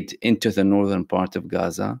aid into the northern part of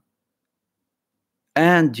Gaza,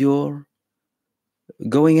 and you're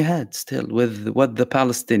going ahead still with what the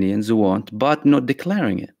Palestinians want, but not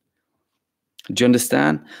declaring it. Do you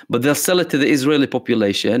understand? But they'll sell it to the Israeli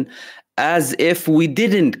population as if we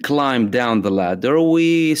didn't climb down the ladder,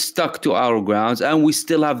 we stuck to our grounds, and we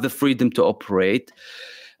still have the freedom to operate.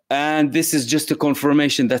 And this is just a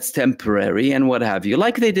confirmation that's temporary and what have you,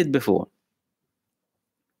 like they did before.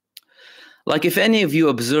 Like if any of you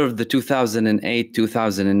observed the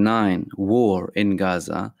 2008-2009 war in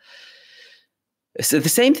Gaza, so the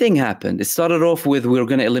same thing happened. It started off with, we're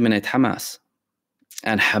going to eliminate Hamas.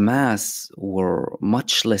 And Hamas were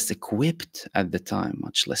much less equipped at the time,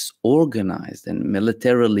 much less organized and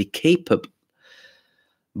militarily capable,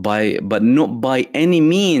 but not by any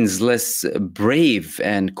means less brave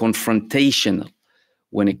and confrontational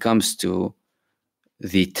when it comes to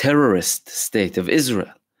the terrorist state of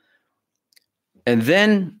Israel. And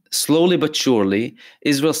then, slowly but surely,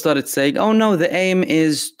 Israel started saying, oh no, the aim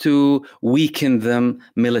is to weaken them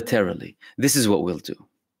militarily. This is what we'll do.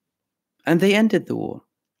 And they ended the war.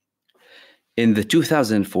 In the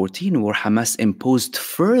 2014 war, Hamas imposed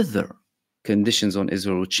further conditions on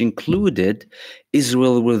Israel, which included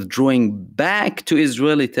Israel withdrawing back to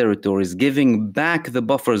Israeli territories, giving back the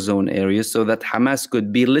buffer zone areas so that Hamas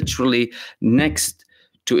could be literally next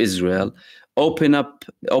to Israel, opening up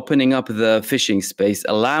the fishing space,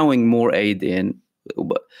 allowing more aid in,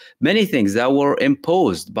 many things that were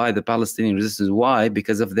imposed by the Palestinian resistance. Why?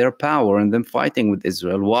 Because of their power and them fighting with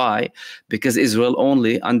Israel. Why? Because Israel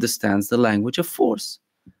only understands the language of force.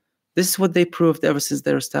 This is what they proved ever since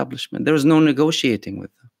their establishment. There is no negotiating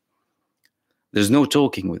with them. There's no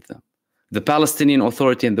talking with them. The Palestinian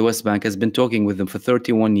Authority in the West Bank has been talking with them for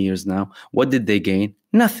 31 years now. What did they gain?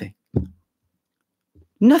 Nothing.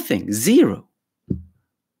 Nothing. Zero.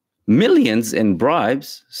 Millions in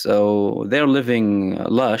bribes. So they're living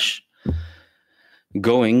lush,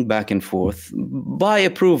 going back and forth by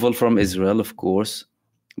approval from Israel, of course.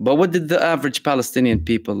 But what did the average Palestinian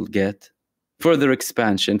people get? Further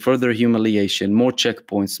expansion, further humiliation, more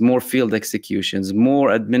checkpoints, more field executions,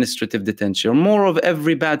 more administrative detention, more of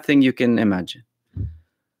every bad thing you can imagine.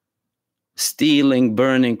 Stealing,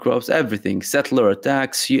 burning crops, everything, settler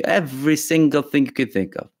attacks, every single thing you could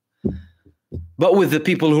think of. But with the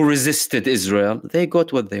people who resisted Israel, they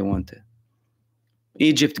got what they wanted.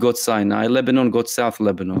 Egypt got Sinai, Lebanon got South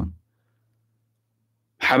Lebanon.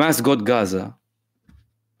 Hamas got Gaza.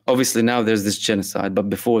 Obviously now there's this genocide, but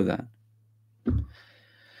before that.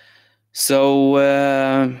 So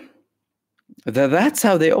that's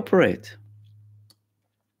how they operate.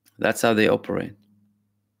 That's how they operate.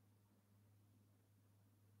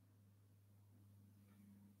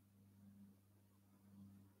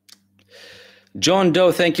 John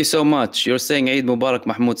Doe, thank you so much. You're saying Eid Mubarak,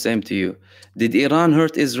 Mahmoud, same to you. Did Iran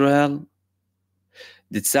hurt Israel?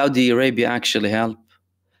 Did Saudi Arabia actually help?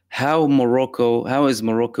 How is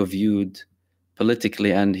Morocco viewed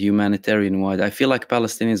politically and humanitarian-wide? I feel like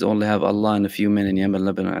Palestinians only have Allah and a few men in Yemen,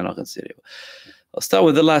 Lebanon, Iraq, and Syria. I'll start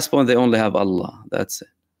with the last point. They only have Allah. That's it.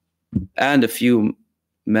 And a few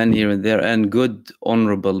men here and there, and good,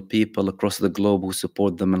 honorable people across the globe who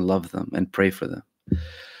support them and love them and pray for them.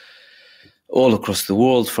 All across the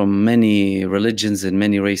world, from many religions and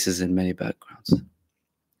many races and many backgrounds.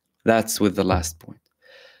 That's with the last point.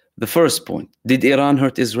 The first point, did Iran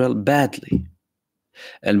hurt Israel? Badly.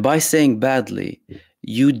 And by saying badly,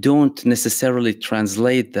 you don't necessarily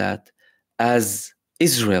translate that as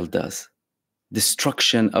Israel does.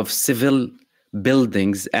 Destruction of civil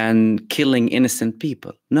buildings and killing innocent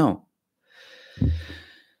people. No.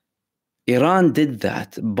 Iran did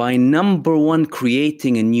that by, number one,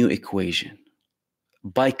 creating a new equation.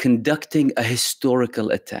 By conducting a historical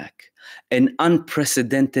attack, an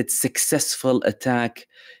unprecedented, successful attack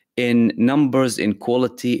in numbers, in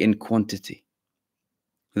quality, in quantity.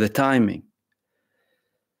 The timing.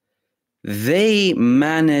 They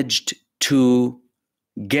managed to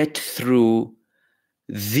get through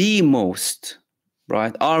the most,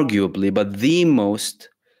 right, arguably, but the most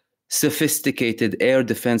sophisticated air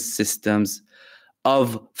defense systems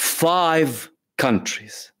of 5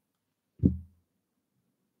 countries.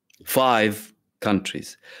 5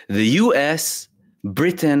 countries. The US,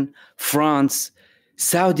 Britain, France,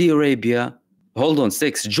 Saudi Arabia, hold on,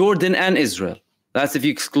 6, Jordan and Israel. That's if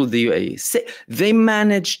you exclude the UAE. They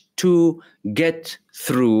managed to get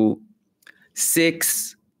through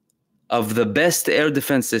 6 of the best air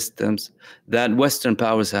defense systems that Western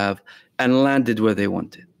powers have and landed where they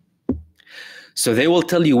wanted. So they will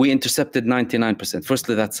tell you we intercepted 99%.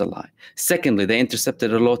 Firstly, that's a lie. Secondly, they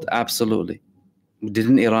intercepted a lot. Absolutely.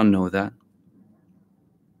 Didn't Iran know that?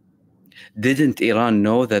 Didn't Iran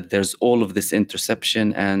know that there's all of this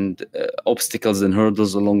interception and obstacles and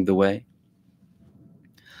hurdles along the way?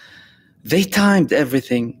 They timed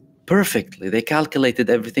everything perfectly. They calculated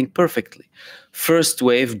everything perfectly. First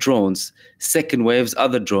wave, drones. Second waves,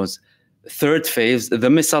 other drones. Third phase,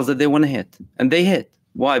 the missiles that they want to hit. And they hit.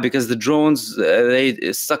 Why? Because the drones,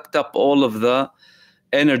 they sucked up all of the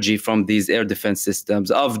energy from these air defense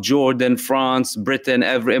systems of Jordan, France, Britain,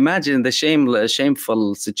 imagine the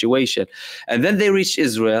shameful situation. And then they reached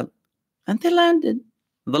Israel and they landed,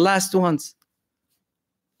 the last ones,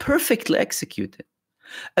 perfectly executed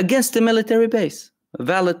against a military base, a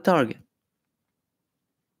valid target,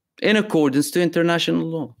 in accordance to international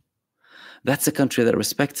law. That's a country that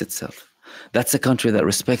respects itself. That's a country that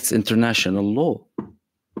respects international law.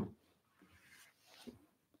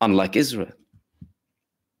 Unlike Israel.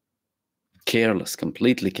 Careless,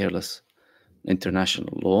 completely careless.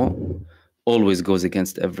 International law always goes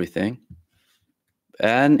against everything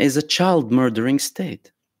and is a child murdering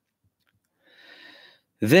state.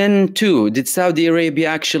 Then 2, did Saudi Arabia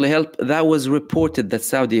actually help? That was reported that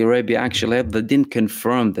Saudi Arabia actually helped. They didn't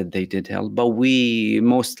confirm that they did help, but we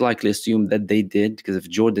most likely assume that they did, because if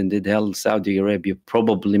Jordan did help, Saudi Arabia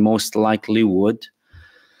probably most likely would.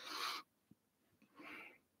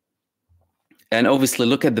 And obviously,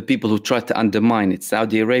 look at the people who tried to undermine it.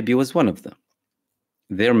 Saudi Arabia was one of them.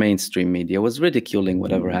 their mainstream media was ridiculing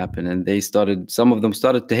whatever happened, and some of them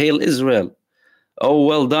started to hail Israel. Oh,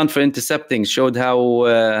 well done for intercepting, showed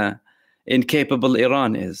how incapable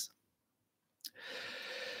Iran is.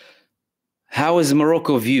 How is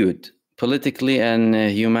Morocco viewed politically and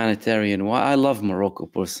humanitarian? Well, I love Morocco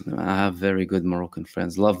personally. I have very good Moroccan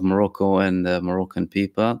friends. Love Morocco and the Moroccan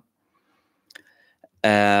people.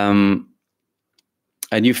 And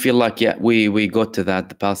you feel like, yeah, we got to that.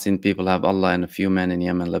 The Palestinian people have Allah and a few men in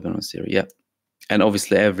Yemen, Lebanon, Syria. Yeah. And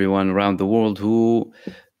obviously everyone around the world who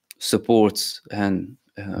supports and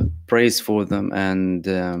prays for them and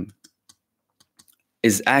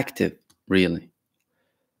is active, really.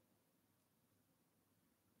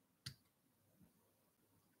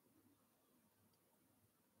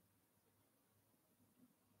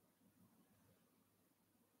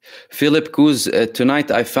 Philip Kuz,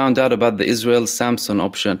 tonight I found out about the Israel Samson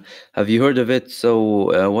option. Have you heard of it?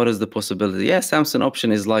 So what is the possibility? Yeah, Samson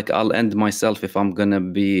option is like, I'll end myself if I'm going to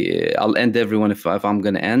be, I'll end everyone if I'm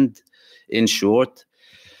going to end, in short.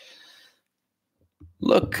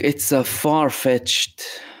 Look, it's a far-fetched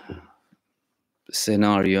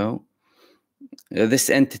scenario. This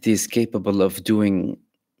entity is capable of doing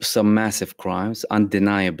some massive crimes,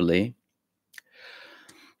 undeniably.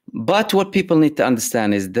 But what people need to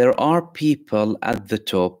understand is there are people at the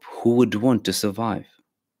top who would want to survive.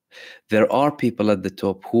 There are people at the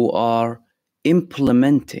top who are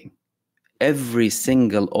implementing every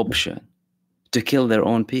single option to kill their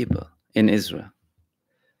own people in Israel.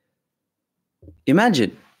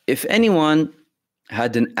 Imagine if anyone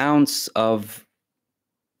had an ounce of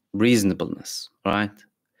reasonableness, right?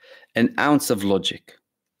 An ounce of logic.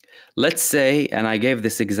 Let's say, and I gave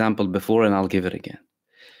this example before and I'll give it again.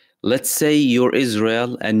 Let's say you're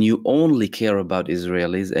Israel and you only care about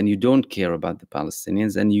Israelis and you don't care about the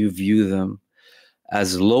Palestinians and you view them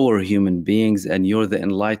as lower human beings and you're the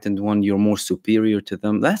enlightened one, you're more superior to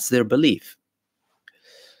them. That's their belief.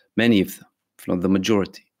 Many of them, if not the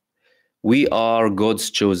majority. We are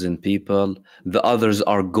God's chosen people. The others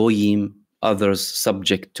are goyim, others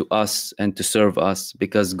subject to us and to serve us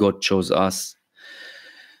because God chose us.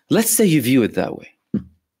 Let's say you view it that way.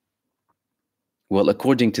 Well,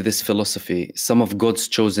 according to this philosophy, some of God's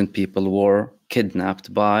chosen people were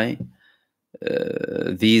kidnapped by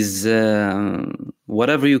these,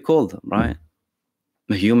 whatever you call them, right?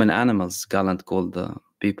 Human animals, Gallant called the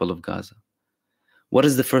people of Gaza. What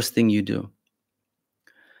is the first thing you do?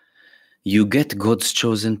 You get God's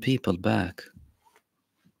chosen people back.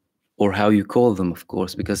 Or how you call them, of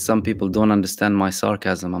course, because some people don't understand my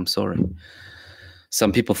sarcasm, I'm sorry.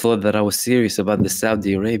 Some people thought that I was serious about the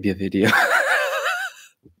Saudi Arabia video.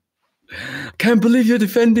 Can't believe you're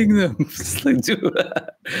defending them.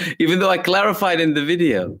 Even though I clarified in the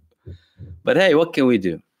video. But hey, what can we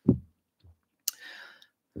do?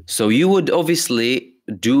 So you would obviously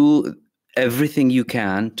do everything you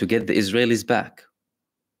can to get the Israelis back.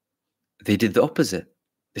 They did the opposite.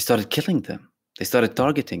 They started killing them. They started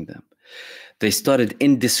targeting them. They started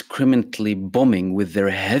indiscriminately bombing with their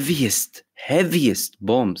heaviest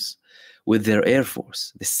bombs with their Air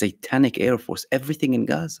Force, the satanic Air Force, everything in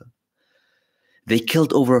Gaza. They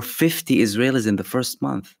killed over 50 Israelis in the first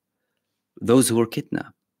month, those who were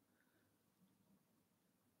kidnapped.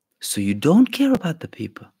 So you don't care about the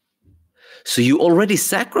people. So you already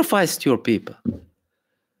sacrificed your people.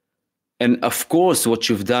 And of course, what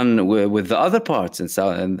you've done with the other parts on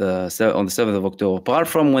the 7th of October, apart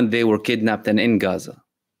from when they were kidnapped and in Gaza,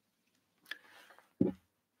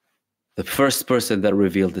 the first person that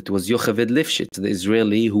revealed it was Yocheved Lifshitz, the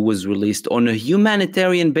Israeli who was released on a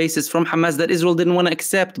humanitarian basis from Hamas that Israel didn't want to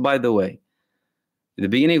accept, by the way. At the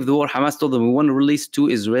beginning of the war, Hamas told them, we want to release 2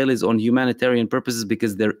 Israelis on humanitarian purposes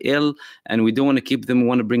because they're ill and we don't want to keep them, we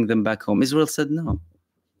want to bring them back home. Israel said no.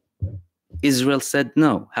 Israel said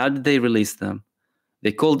no. How did they release them?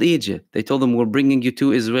 They called Egypt. They told them, we're bringing you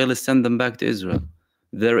 2 Israelis, send them back to Israel.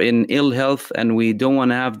 They're in ill health and we don't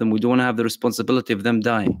want to have them. We don't want to have the responsibility of them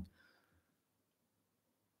dying.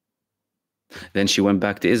 Then she went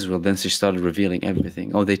back to Israel. Then she started revealing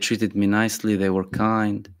everything. Oh, they treated me nicely. They were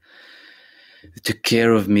kind. They took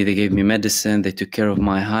care of me. They gave me medicine. They took care of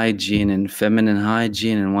my hygiene and feminine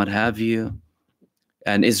hygiene and what have you.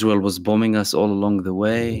 And Israel was bombing us all along the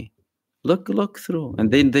way. Look through.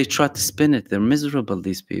 And then they tried to spin it. They're miserable,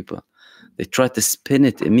 these people. They tried to spin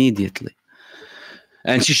it immediately.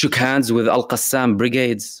 And she shook hands with Al-Qassam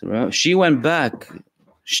brigades. She went back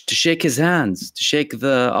to shake his hands, to shake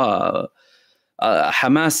the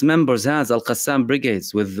Hamas members' hands, Al-Qassam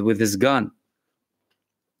brigades, with his gun.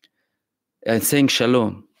 And saying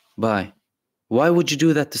shalom, bye. Why would you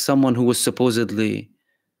do that to someone who was supposedly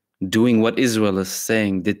doing what Israel is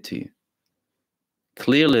saying did to you.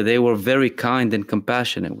 Clearly, they were very kind and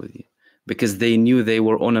compassionate with you because they knew they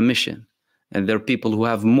were on a mission. And they're people who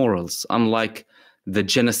have morals, unlike the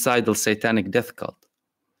genocidal satanic death cult.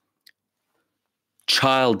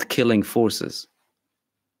 Child-killing forces.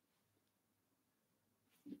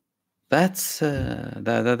 That's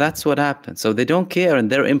what happened. So they don't care, and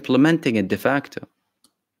they're implementing it de facto.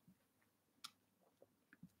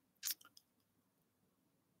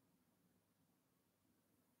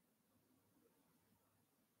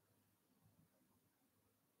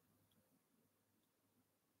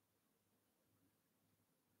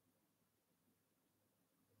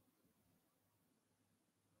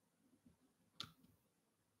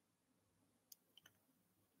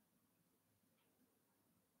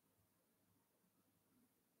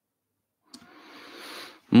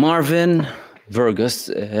 Marvin Vergus,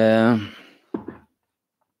 any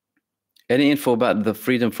info about the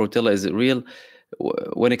Freedom Flotilla? Is it real?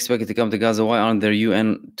 When expected to come to Gaza? Why aren't there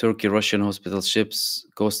UN, Turkey, Russian hospital ships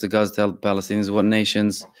goes to Gaza to help Palestinians? What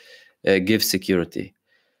nations give security?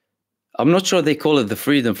 I'm not sure they call it the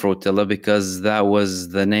Freedom Flotilla because that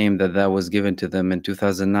was the name that was given to them in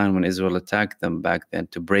 2009 when Israel attacked them back then.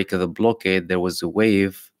 To break the blockade, there was a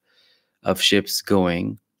wave of ships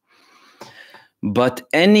going. But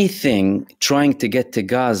anything trying to get to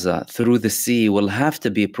Gaza through the sea will have to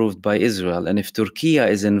be approved by Israel. And if Turkey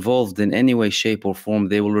is involved in any way, shape, or form,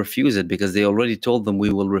 they will refuse it because they already told them,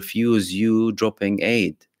 we will refuse you dropping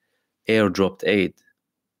aid, airdropped aid,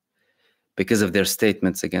 because of their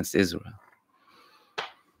statements against Israel.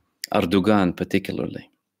 Erdogan particularly.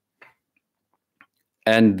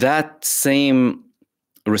 And that same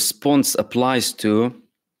response applies to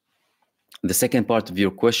the second part of your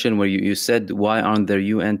question, where you said, why aren't there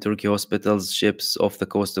UN Turkey hospitals, ships off the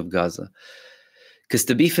coast of Gaza? Because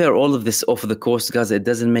to be fair, all of this off the coast of Gaza, it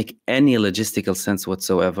doesn't make any logistical sense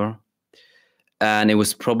whatsoever. And it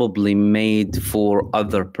was probably made for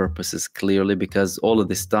other purposes, clearly, because all of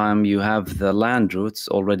this time you have the land routes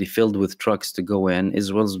already filled with trucks to go in.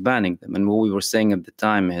 Israel's banning them. And what we were saying at the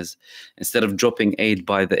time is, instead of dropping aid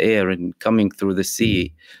by the air and coming through the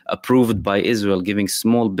sea, approved by Israel, giving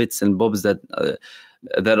small bits and bobs that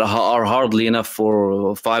are hardly enough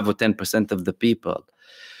for 5 or 10% of the people,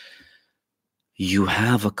 you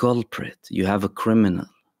have a culprit, you have a criminal.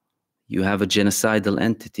 You have a genocidal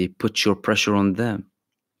entity, put your pressure on them.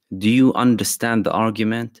 Do you understand the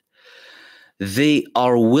argument? They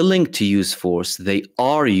are willing to use force. They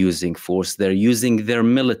are using force. They're using their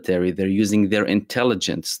military. They're using their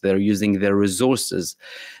intelligence. They're using their resources.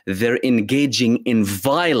 They're engaging in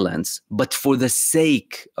violence, but for the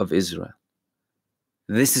sake of Israel.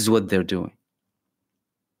 This is what they're doing.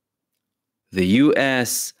 The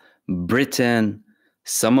US, Britain,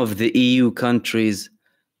 some of the EU countries,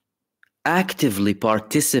 actively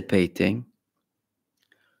participating,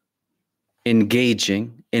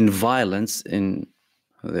 engaging in violence, in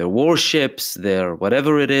their warships, their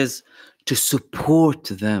whatever it is, to support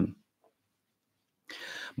them.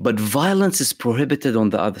 But violence is prohibited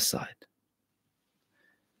on the other side.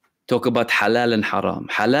 Talk about halal and haram.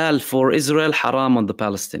 Halal for Israel, haram on the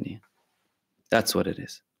Palestinian. That's what it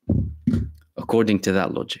is, according to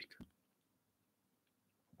that logic.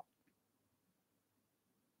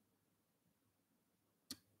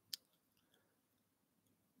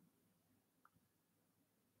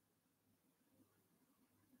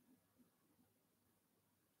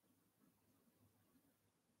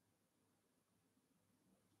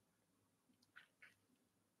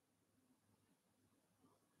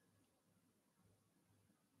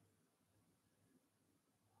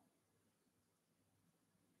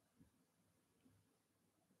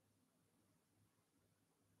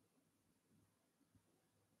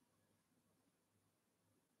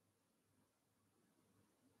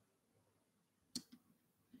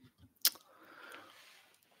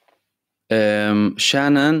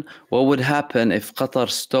 Shannon, what would happen if Qatar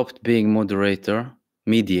stopped being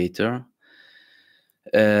mediator?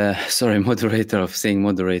 Sorry, moderator, of saying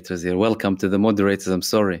moderators here. Welcome to the moderators, I'm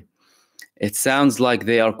sorry. It sounds like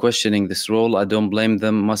they are questioning this role. I don't blame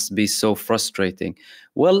them, must be so frustrating.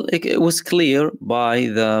 Well, it was clear by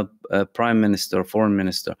the Prime Minister, Foreign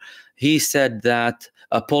Minister. He said that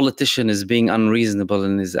a politician is being unreasonable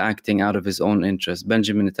and is acting out of his own interest.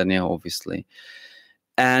 Benjamin Netanyahu, obviously.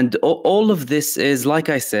 And all of this is, like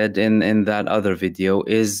I said in that other video,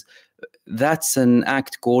 that's an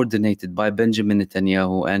act coordinated by Benjamin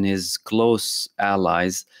Netanyahu and his close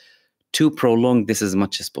allies to prolong this as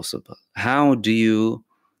much as possible. How do you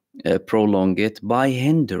prolong it? By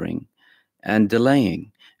hindering and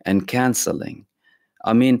delaying and canceling.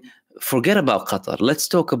 I mean, Forget about Qatar. Let's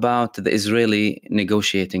talk about the Israeli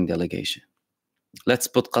negotiating delegation. Let's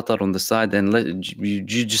put Qatar on the side and let you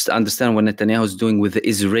just understand what Netanyahu is doing with the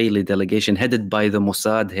Israeli delegation headed by the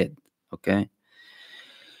Mossad head, okay?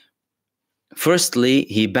 Firstly,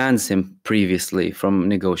 he bans him previously from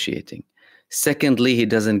negotiating. Secondly, he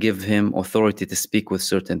doesn't give him authority to speak with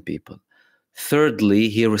certain people. Thirdly,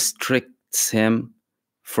 he restricts him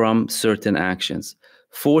from certain actions.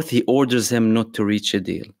 Fourth, he orders him not to reach a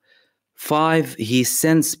deal. 5, he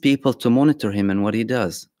sends people to monitor him and what he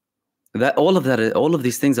does. All of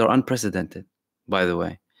these things are unprecedented, by the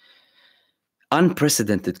way.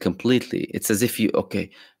 Unprecedented completely. It's as if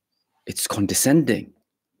it's condescending.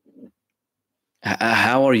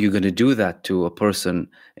 How are you going to do that to a person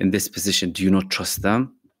in this position? Do you not trust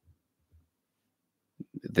them?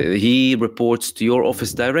 He reports to your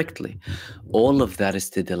office directly. All of that is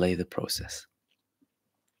to delay the process.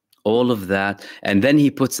 All of that. And then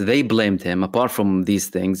they blamed him. Apart from these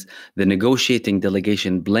things, the negotiating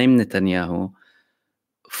delegation blamed Netanyahu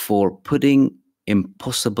for putting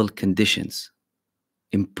impossible conditions.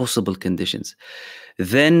 Impossible conditions.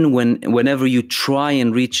 Then whenever you try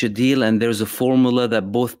and reach a deal and there's a formula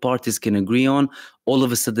that both parties can agree on, all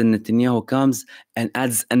of a sudden Netanyahu comes and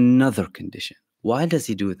adds another condition. Why does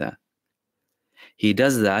he do that? He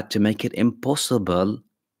does that to make it impossible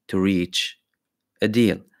to reach a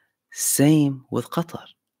deal. Same with Qatar.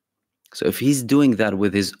 So if he's doing that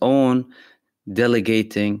with his own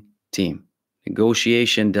delegating team,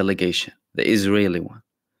 negotiation delegation, the Israeli one,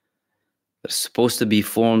 they're supposed to be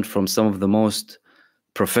formed from some of the most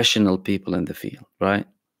professional people in the field, right?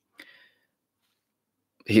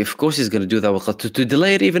 Of course he's going to do that with Qatar to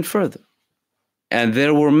delay it even further. And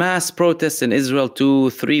there were mass protests in Israel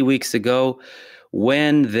 2-3 weeks ago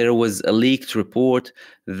when there was a leaked report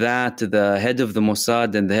that the head of the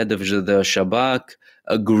Mossad and the head of the Shabak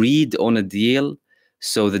agreed on a deal.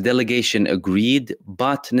 So the delegation agreed,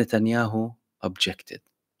 but Netanyahu objected.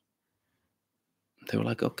 They were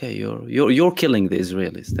like, okay, you're killing the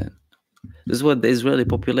Israelis then. This is what the Israeli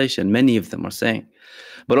population, many of them are saying.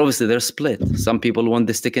 But obviously they're split. Some people want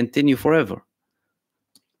this to continue forever.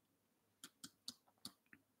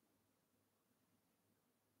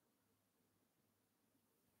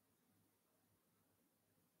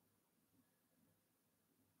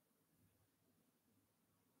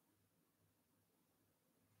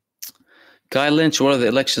 Kyle Lynch, what are the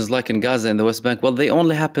elections like in Gaza and the West Bank? Well, they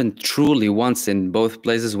only happened truly once in both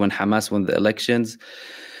places when Hamas won the elections.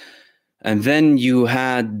 And then you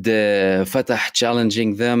had Fatah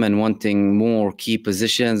challenging them and wanting more key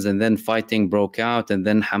positions, and then fighting broke out, and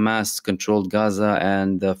then Hamas controlled Gaza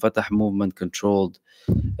and the Fatah movement controlled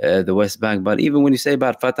the West Bank. But even when you say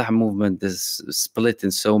about Fatah movement, this split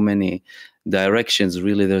in so many directions.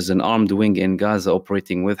 Really, there's an armed wing in Gaza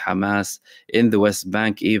operating with Hamas in the West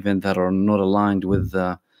Bank, even that are not aligned with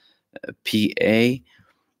the PA.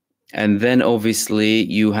 And then obviously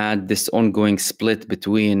you had this ongoing split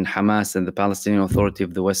between Hamas and the Palestinian Authority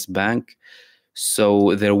of the West Bank.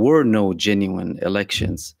 So there were no genuine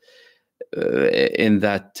elections in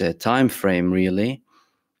that time frame, really.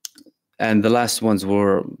 And the last ones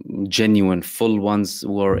were genuine, full ones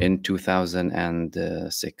were in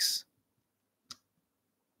 2006.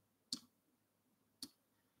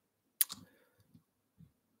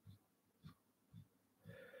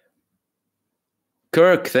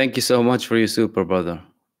 Kirk, thank you so much for your super, brother.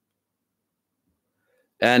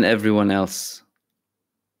 And everyone else.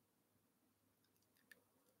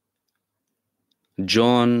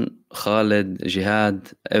 John, Khaled, Jihad,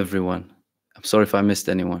 everyone. I'm sorry if I missed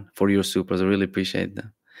anyone for your supers. I really appreciate that.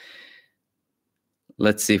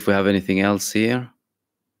 Let's see if we have anything else here.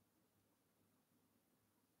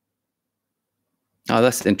 Oh,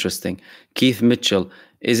 that's interesting. Keith Mitchell.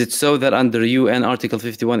 Is it so that under UN Article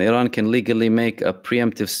 51, Iran can legally make a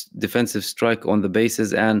preemptive defensive strike on the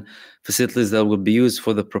bases and facilities that would be used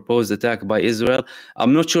for the proposed attack by Israel?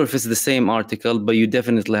 I'm not sure if it's the same article, but you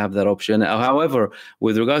definitely have that option. However,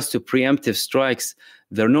 with regards to preemptive strikes,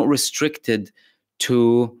 they're not restricted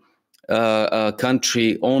to a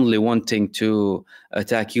country only wanting to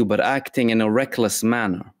attack you, but acting in a reckless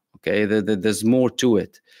manner. Okay, there's more to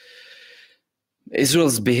it.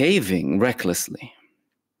 Israel's behaving recklessly.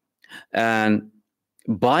 And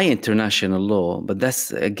by international law, but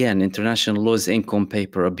that's, again, international law is ink on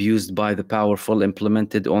paper, abused by the powerful,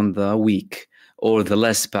 implemented on the weak, or the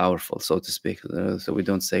less powerful, so to speak. So we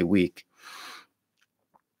don't say weak.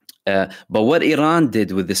 But what Iran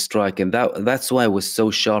did with the strike, and that's why it was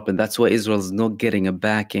so sharp, and that's why Israel's not getting a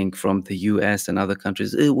backing from the US and other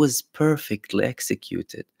countries, it was perfectly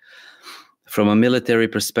executed. from a military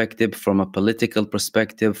perspective, from a political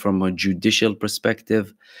perspective, from a judicial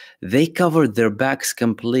perspective. They covered their backs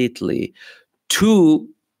completely to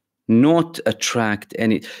not attract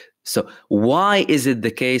any. So why is it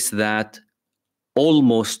the case that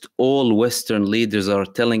almost all Western leaders are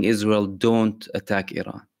telling Israel, don't attack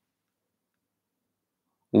Iran?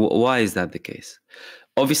 Why is that the case?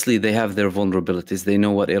 Obviously, they have their vulnerabilities. They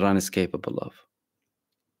know what Iran is capable of.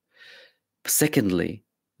 Secondly,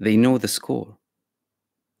 they know the score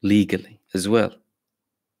legally as well.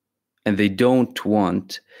 And they don't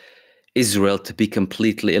want Israel to be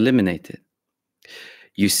completely eliminated.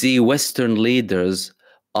 You see, Western leaders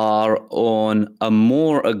are on a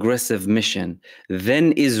more aggressive mission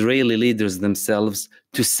than Israeli leaders themselves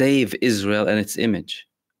to save Israel and its image.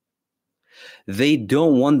 They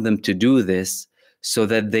don't want them to do this so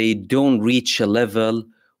that they don't reach a level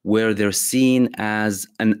where they're seen as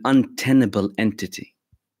an untenable entity.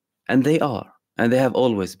 And they are, and they have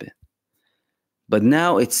always been. But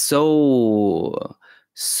now it's so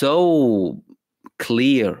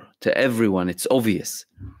clear to everyone, it's obvious.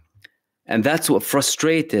 And that's what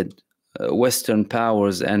frustrated Western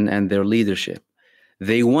powers and their leadership.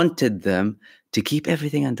 They wanted them to keep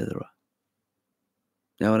everything under the rug.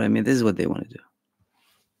 You know what I mean? This is what they want to do.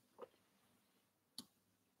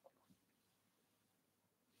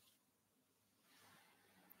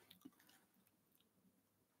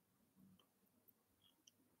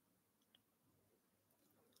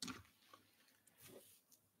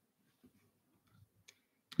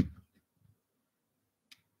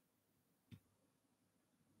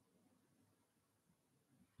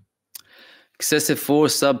 Excessive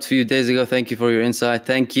Force subbed a few days ago. Thank you for your insight.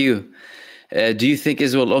 Thank you. Do you think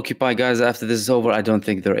Israel will occupy Gaza after this is over? I don't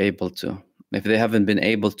think they're able to. If they haven't been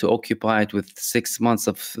able to occupy it with 6 months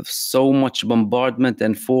of so much bombardment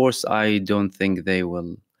and force, I don't think they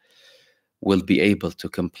will be able to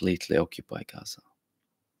completely occupy Gaza.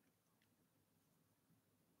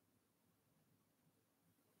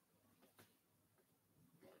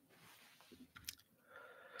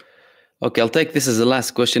 Okay, I'll take this as the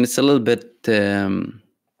last question. It's a little bit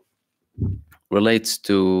relates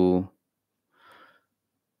to,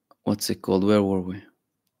 what's it called? Where were we?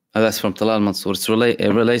 Oh, that's from Talal Mansour.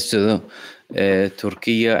 It relates to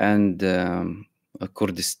Turkey and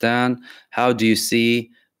Kurdistan. How do you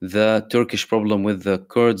see the Turkish problem with the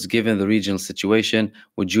Kurds given the regional situation?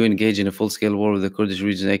 Would you engage in a full-scale war with the Kurdish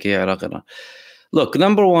region, aka Iraq, Iran? Look,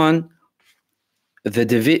 number one, the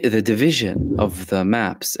division of the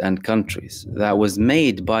maps and countries that was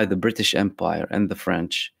made by the British Empire and the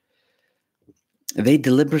French, they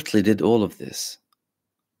deliberately did all of this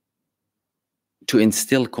to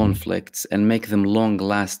instill conflicts and make them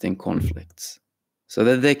long-lasting conflicts so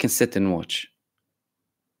that they can sit and watch.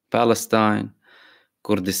 Palestine,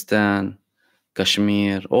 Kurdistan,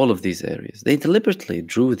 Kashmir, all of these areas. They deliberately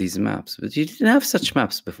drew these maps, but you didn't have such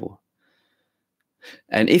maps before.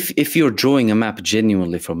 And if you're drawing a map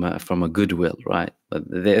genuinely from a goodwill, right? But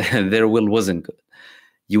their will wasn't good.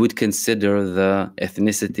 You would consider the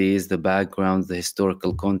ethnicities, the backgrounds, the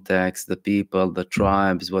historical context, the people, the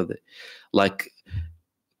tribes, like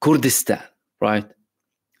Kurdistan, right?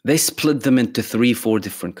 They split them into 3-4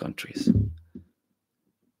 different countries.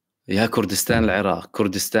 Yeah, Kurdistan, Iraq,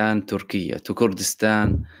 Kurdistan, Turkey, to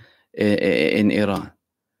Kurdistan in Iran.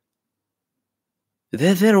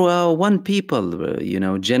 There were one people, you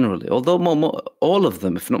know, generally, although all of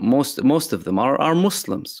them, if not most of them are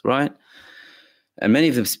Muslims, right? And many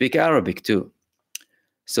of them speak Arabic too.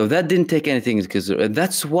 So that didn't take anything into consideration.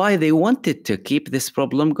 That's why they wanted to keep this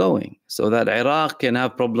problem going, so that Iraq can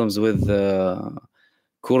have problems with the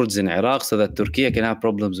Kurds in Iraq, so that Turkey can have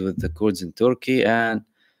problems with the Kurds in Turkey and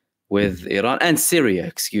with Iran and Syria,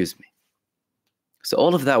 excuse me. So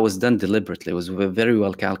all of that was done deliberately. It was very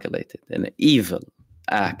well calculated, an evil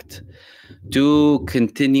act to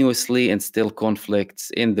continuously instill conflicts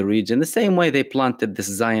in the region, the same way they planted this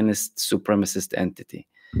Zionist supremacist entity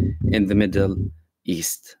in the Middle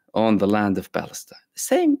East on the land of Palestine.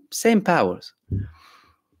 Same powers.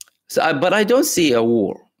 So, but I don't see a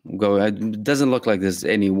war going. It doesn't look like there's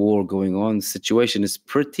any war going on. The situation is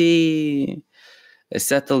pretty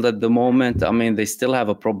settled at the moment. I mean, they still have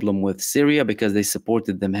a problem with Syria because they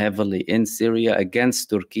supported them heavily in Syria against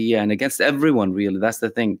Turkey and against everyone, really. That's the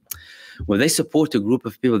thing. When they support a group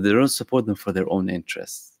of people, they don't support them for their own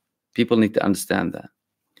interests. People need to understand that.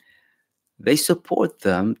 They support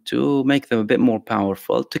them to make them a bit more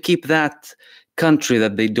powerful, to keep that country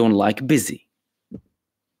that they don't like busy.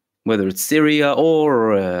 Whether it's Syria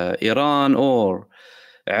or Iran or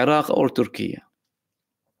Iraq or Turkey.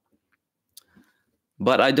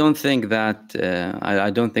 But I don't think that I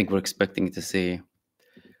don't think we're expecting to see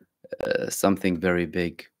something very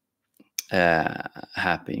big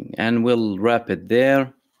happening. And we'll wrap it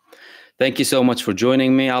there. Thank you so much for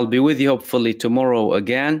joining me. I'll be with you hopefully tomorrow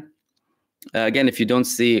again. Again, if you don't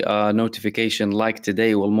see a notification like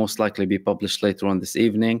today, it will most likely be published later on this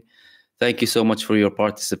evening. Thank you so much for your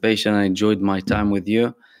participation. I enjoyed my time with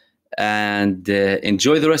you. And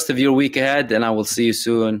enjoy the rest of your week ahead. And I will see you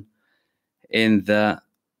soon in the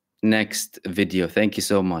next video. Thank you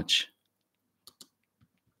so much.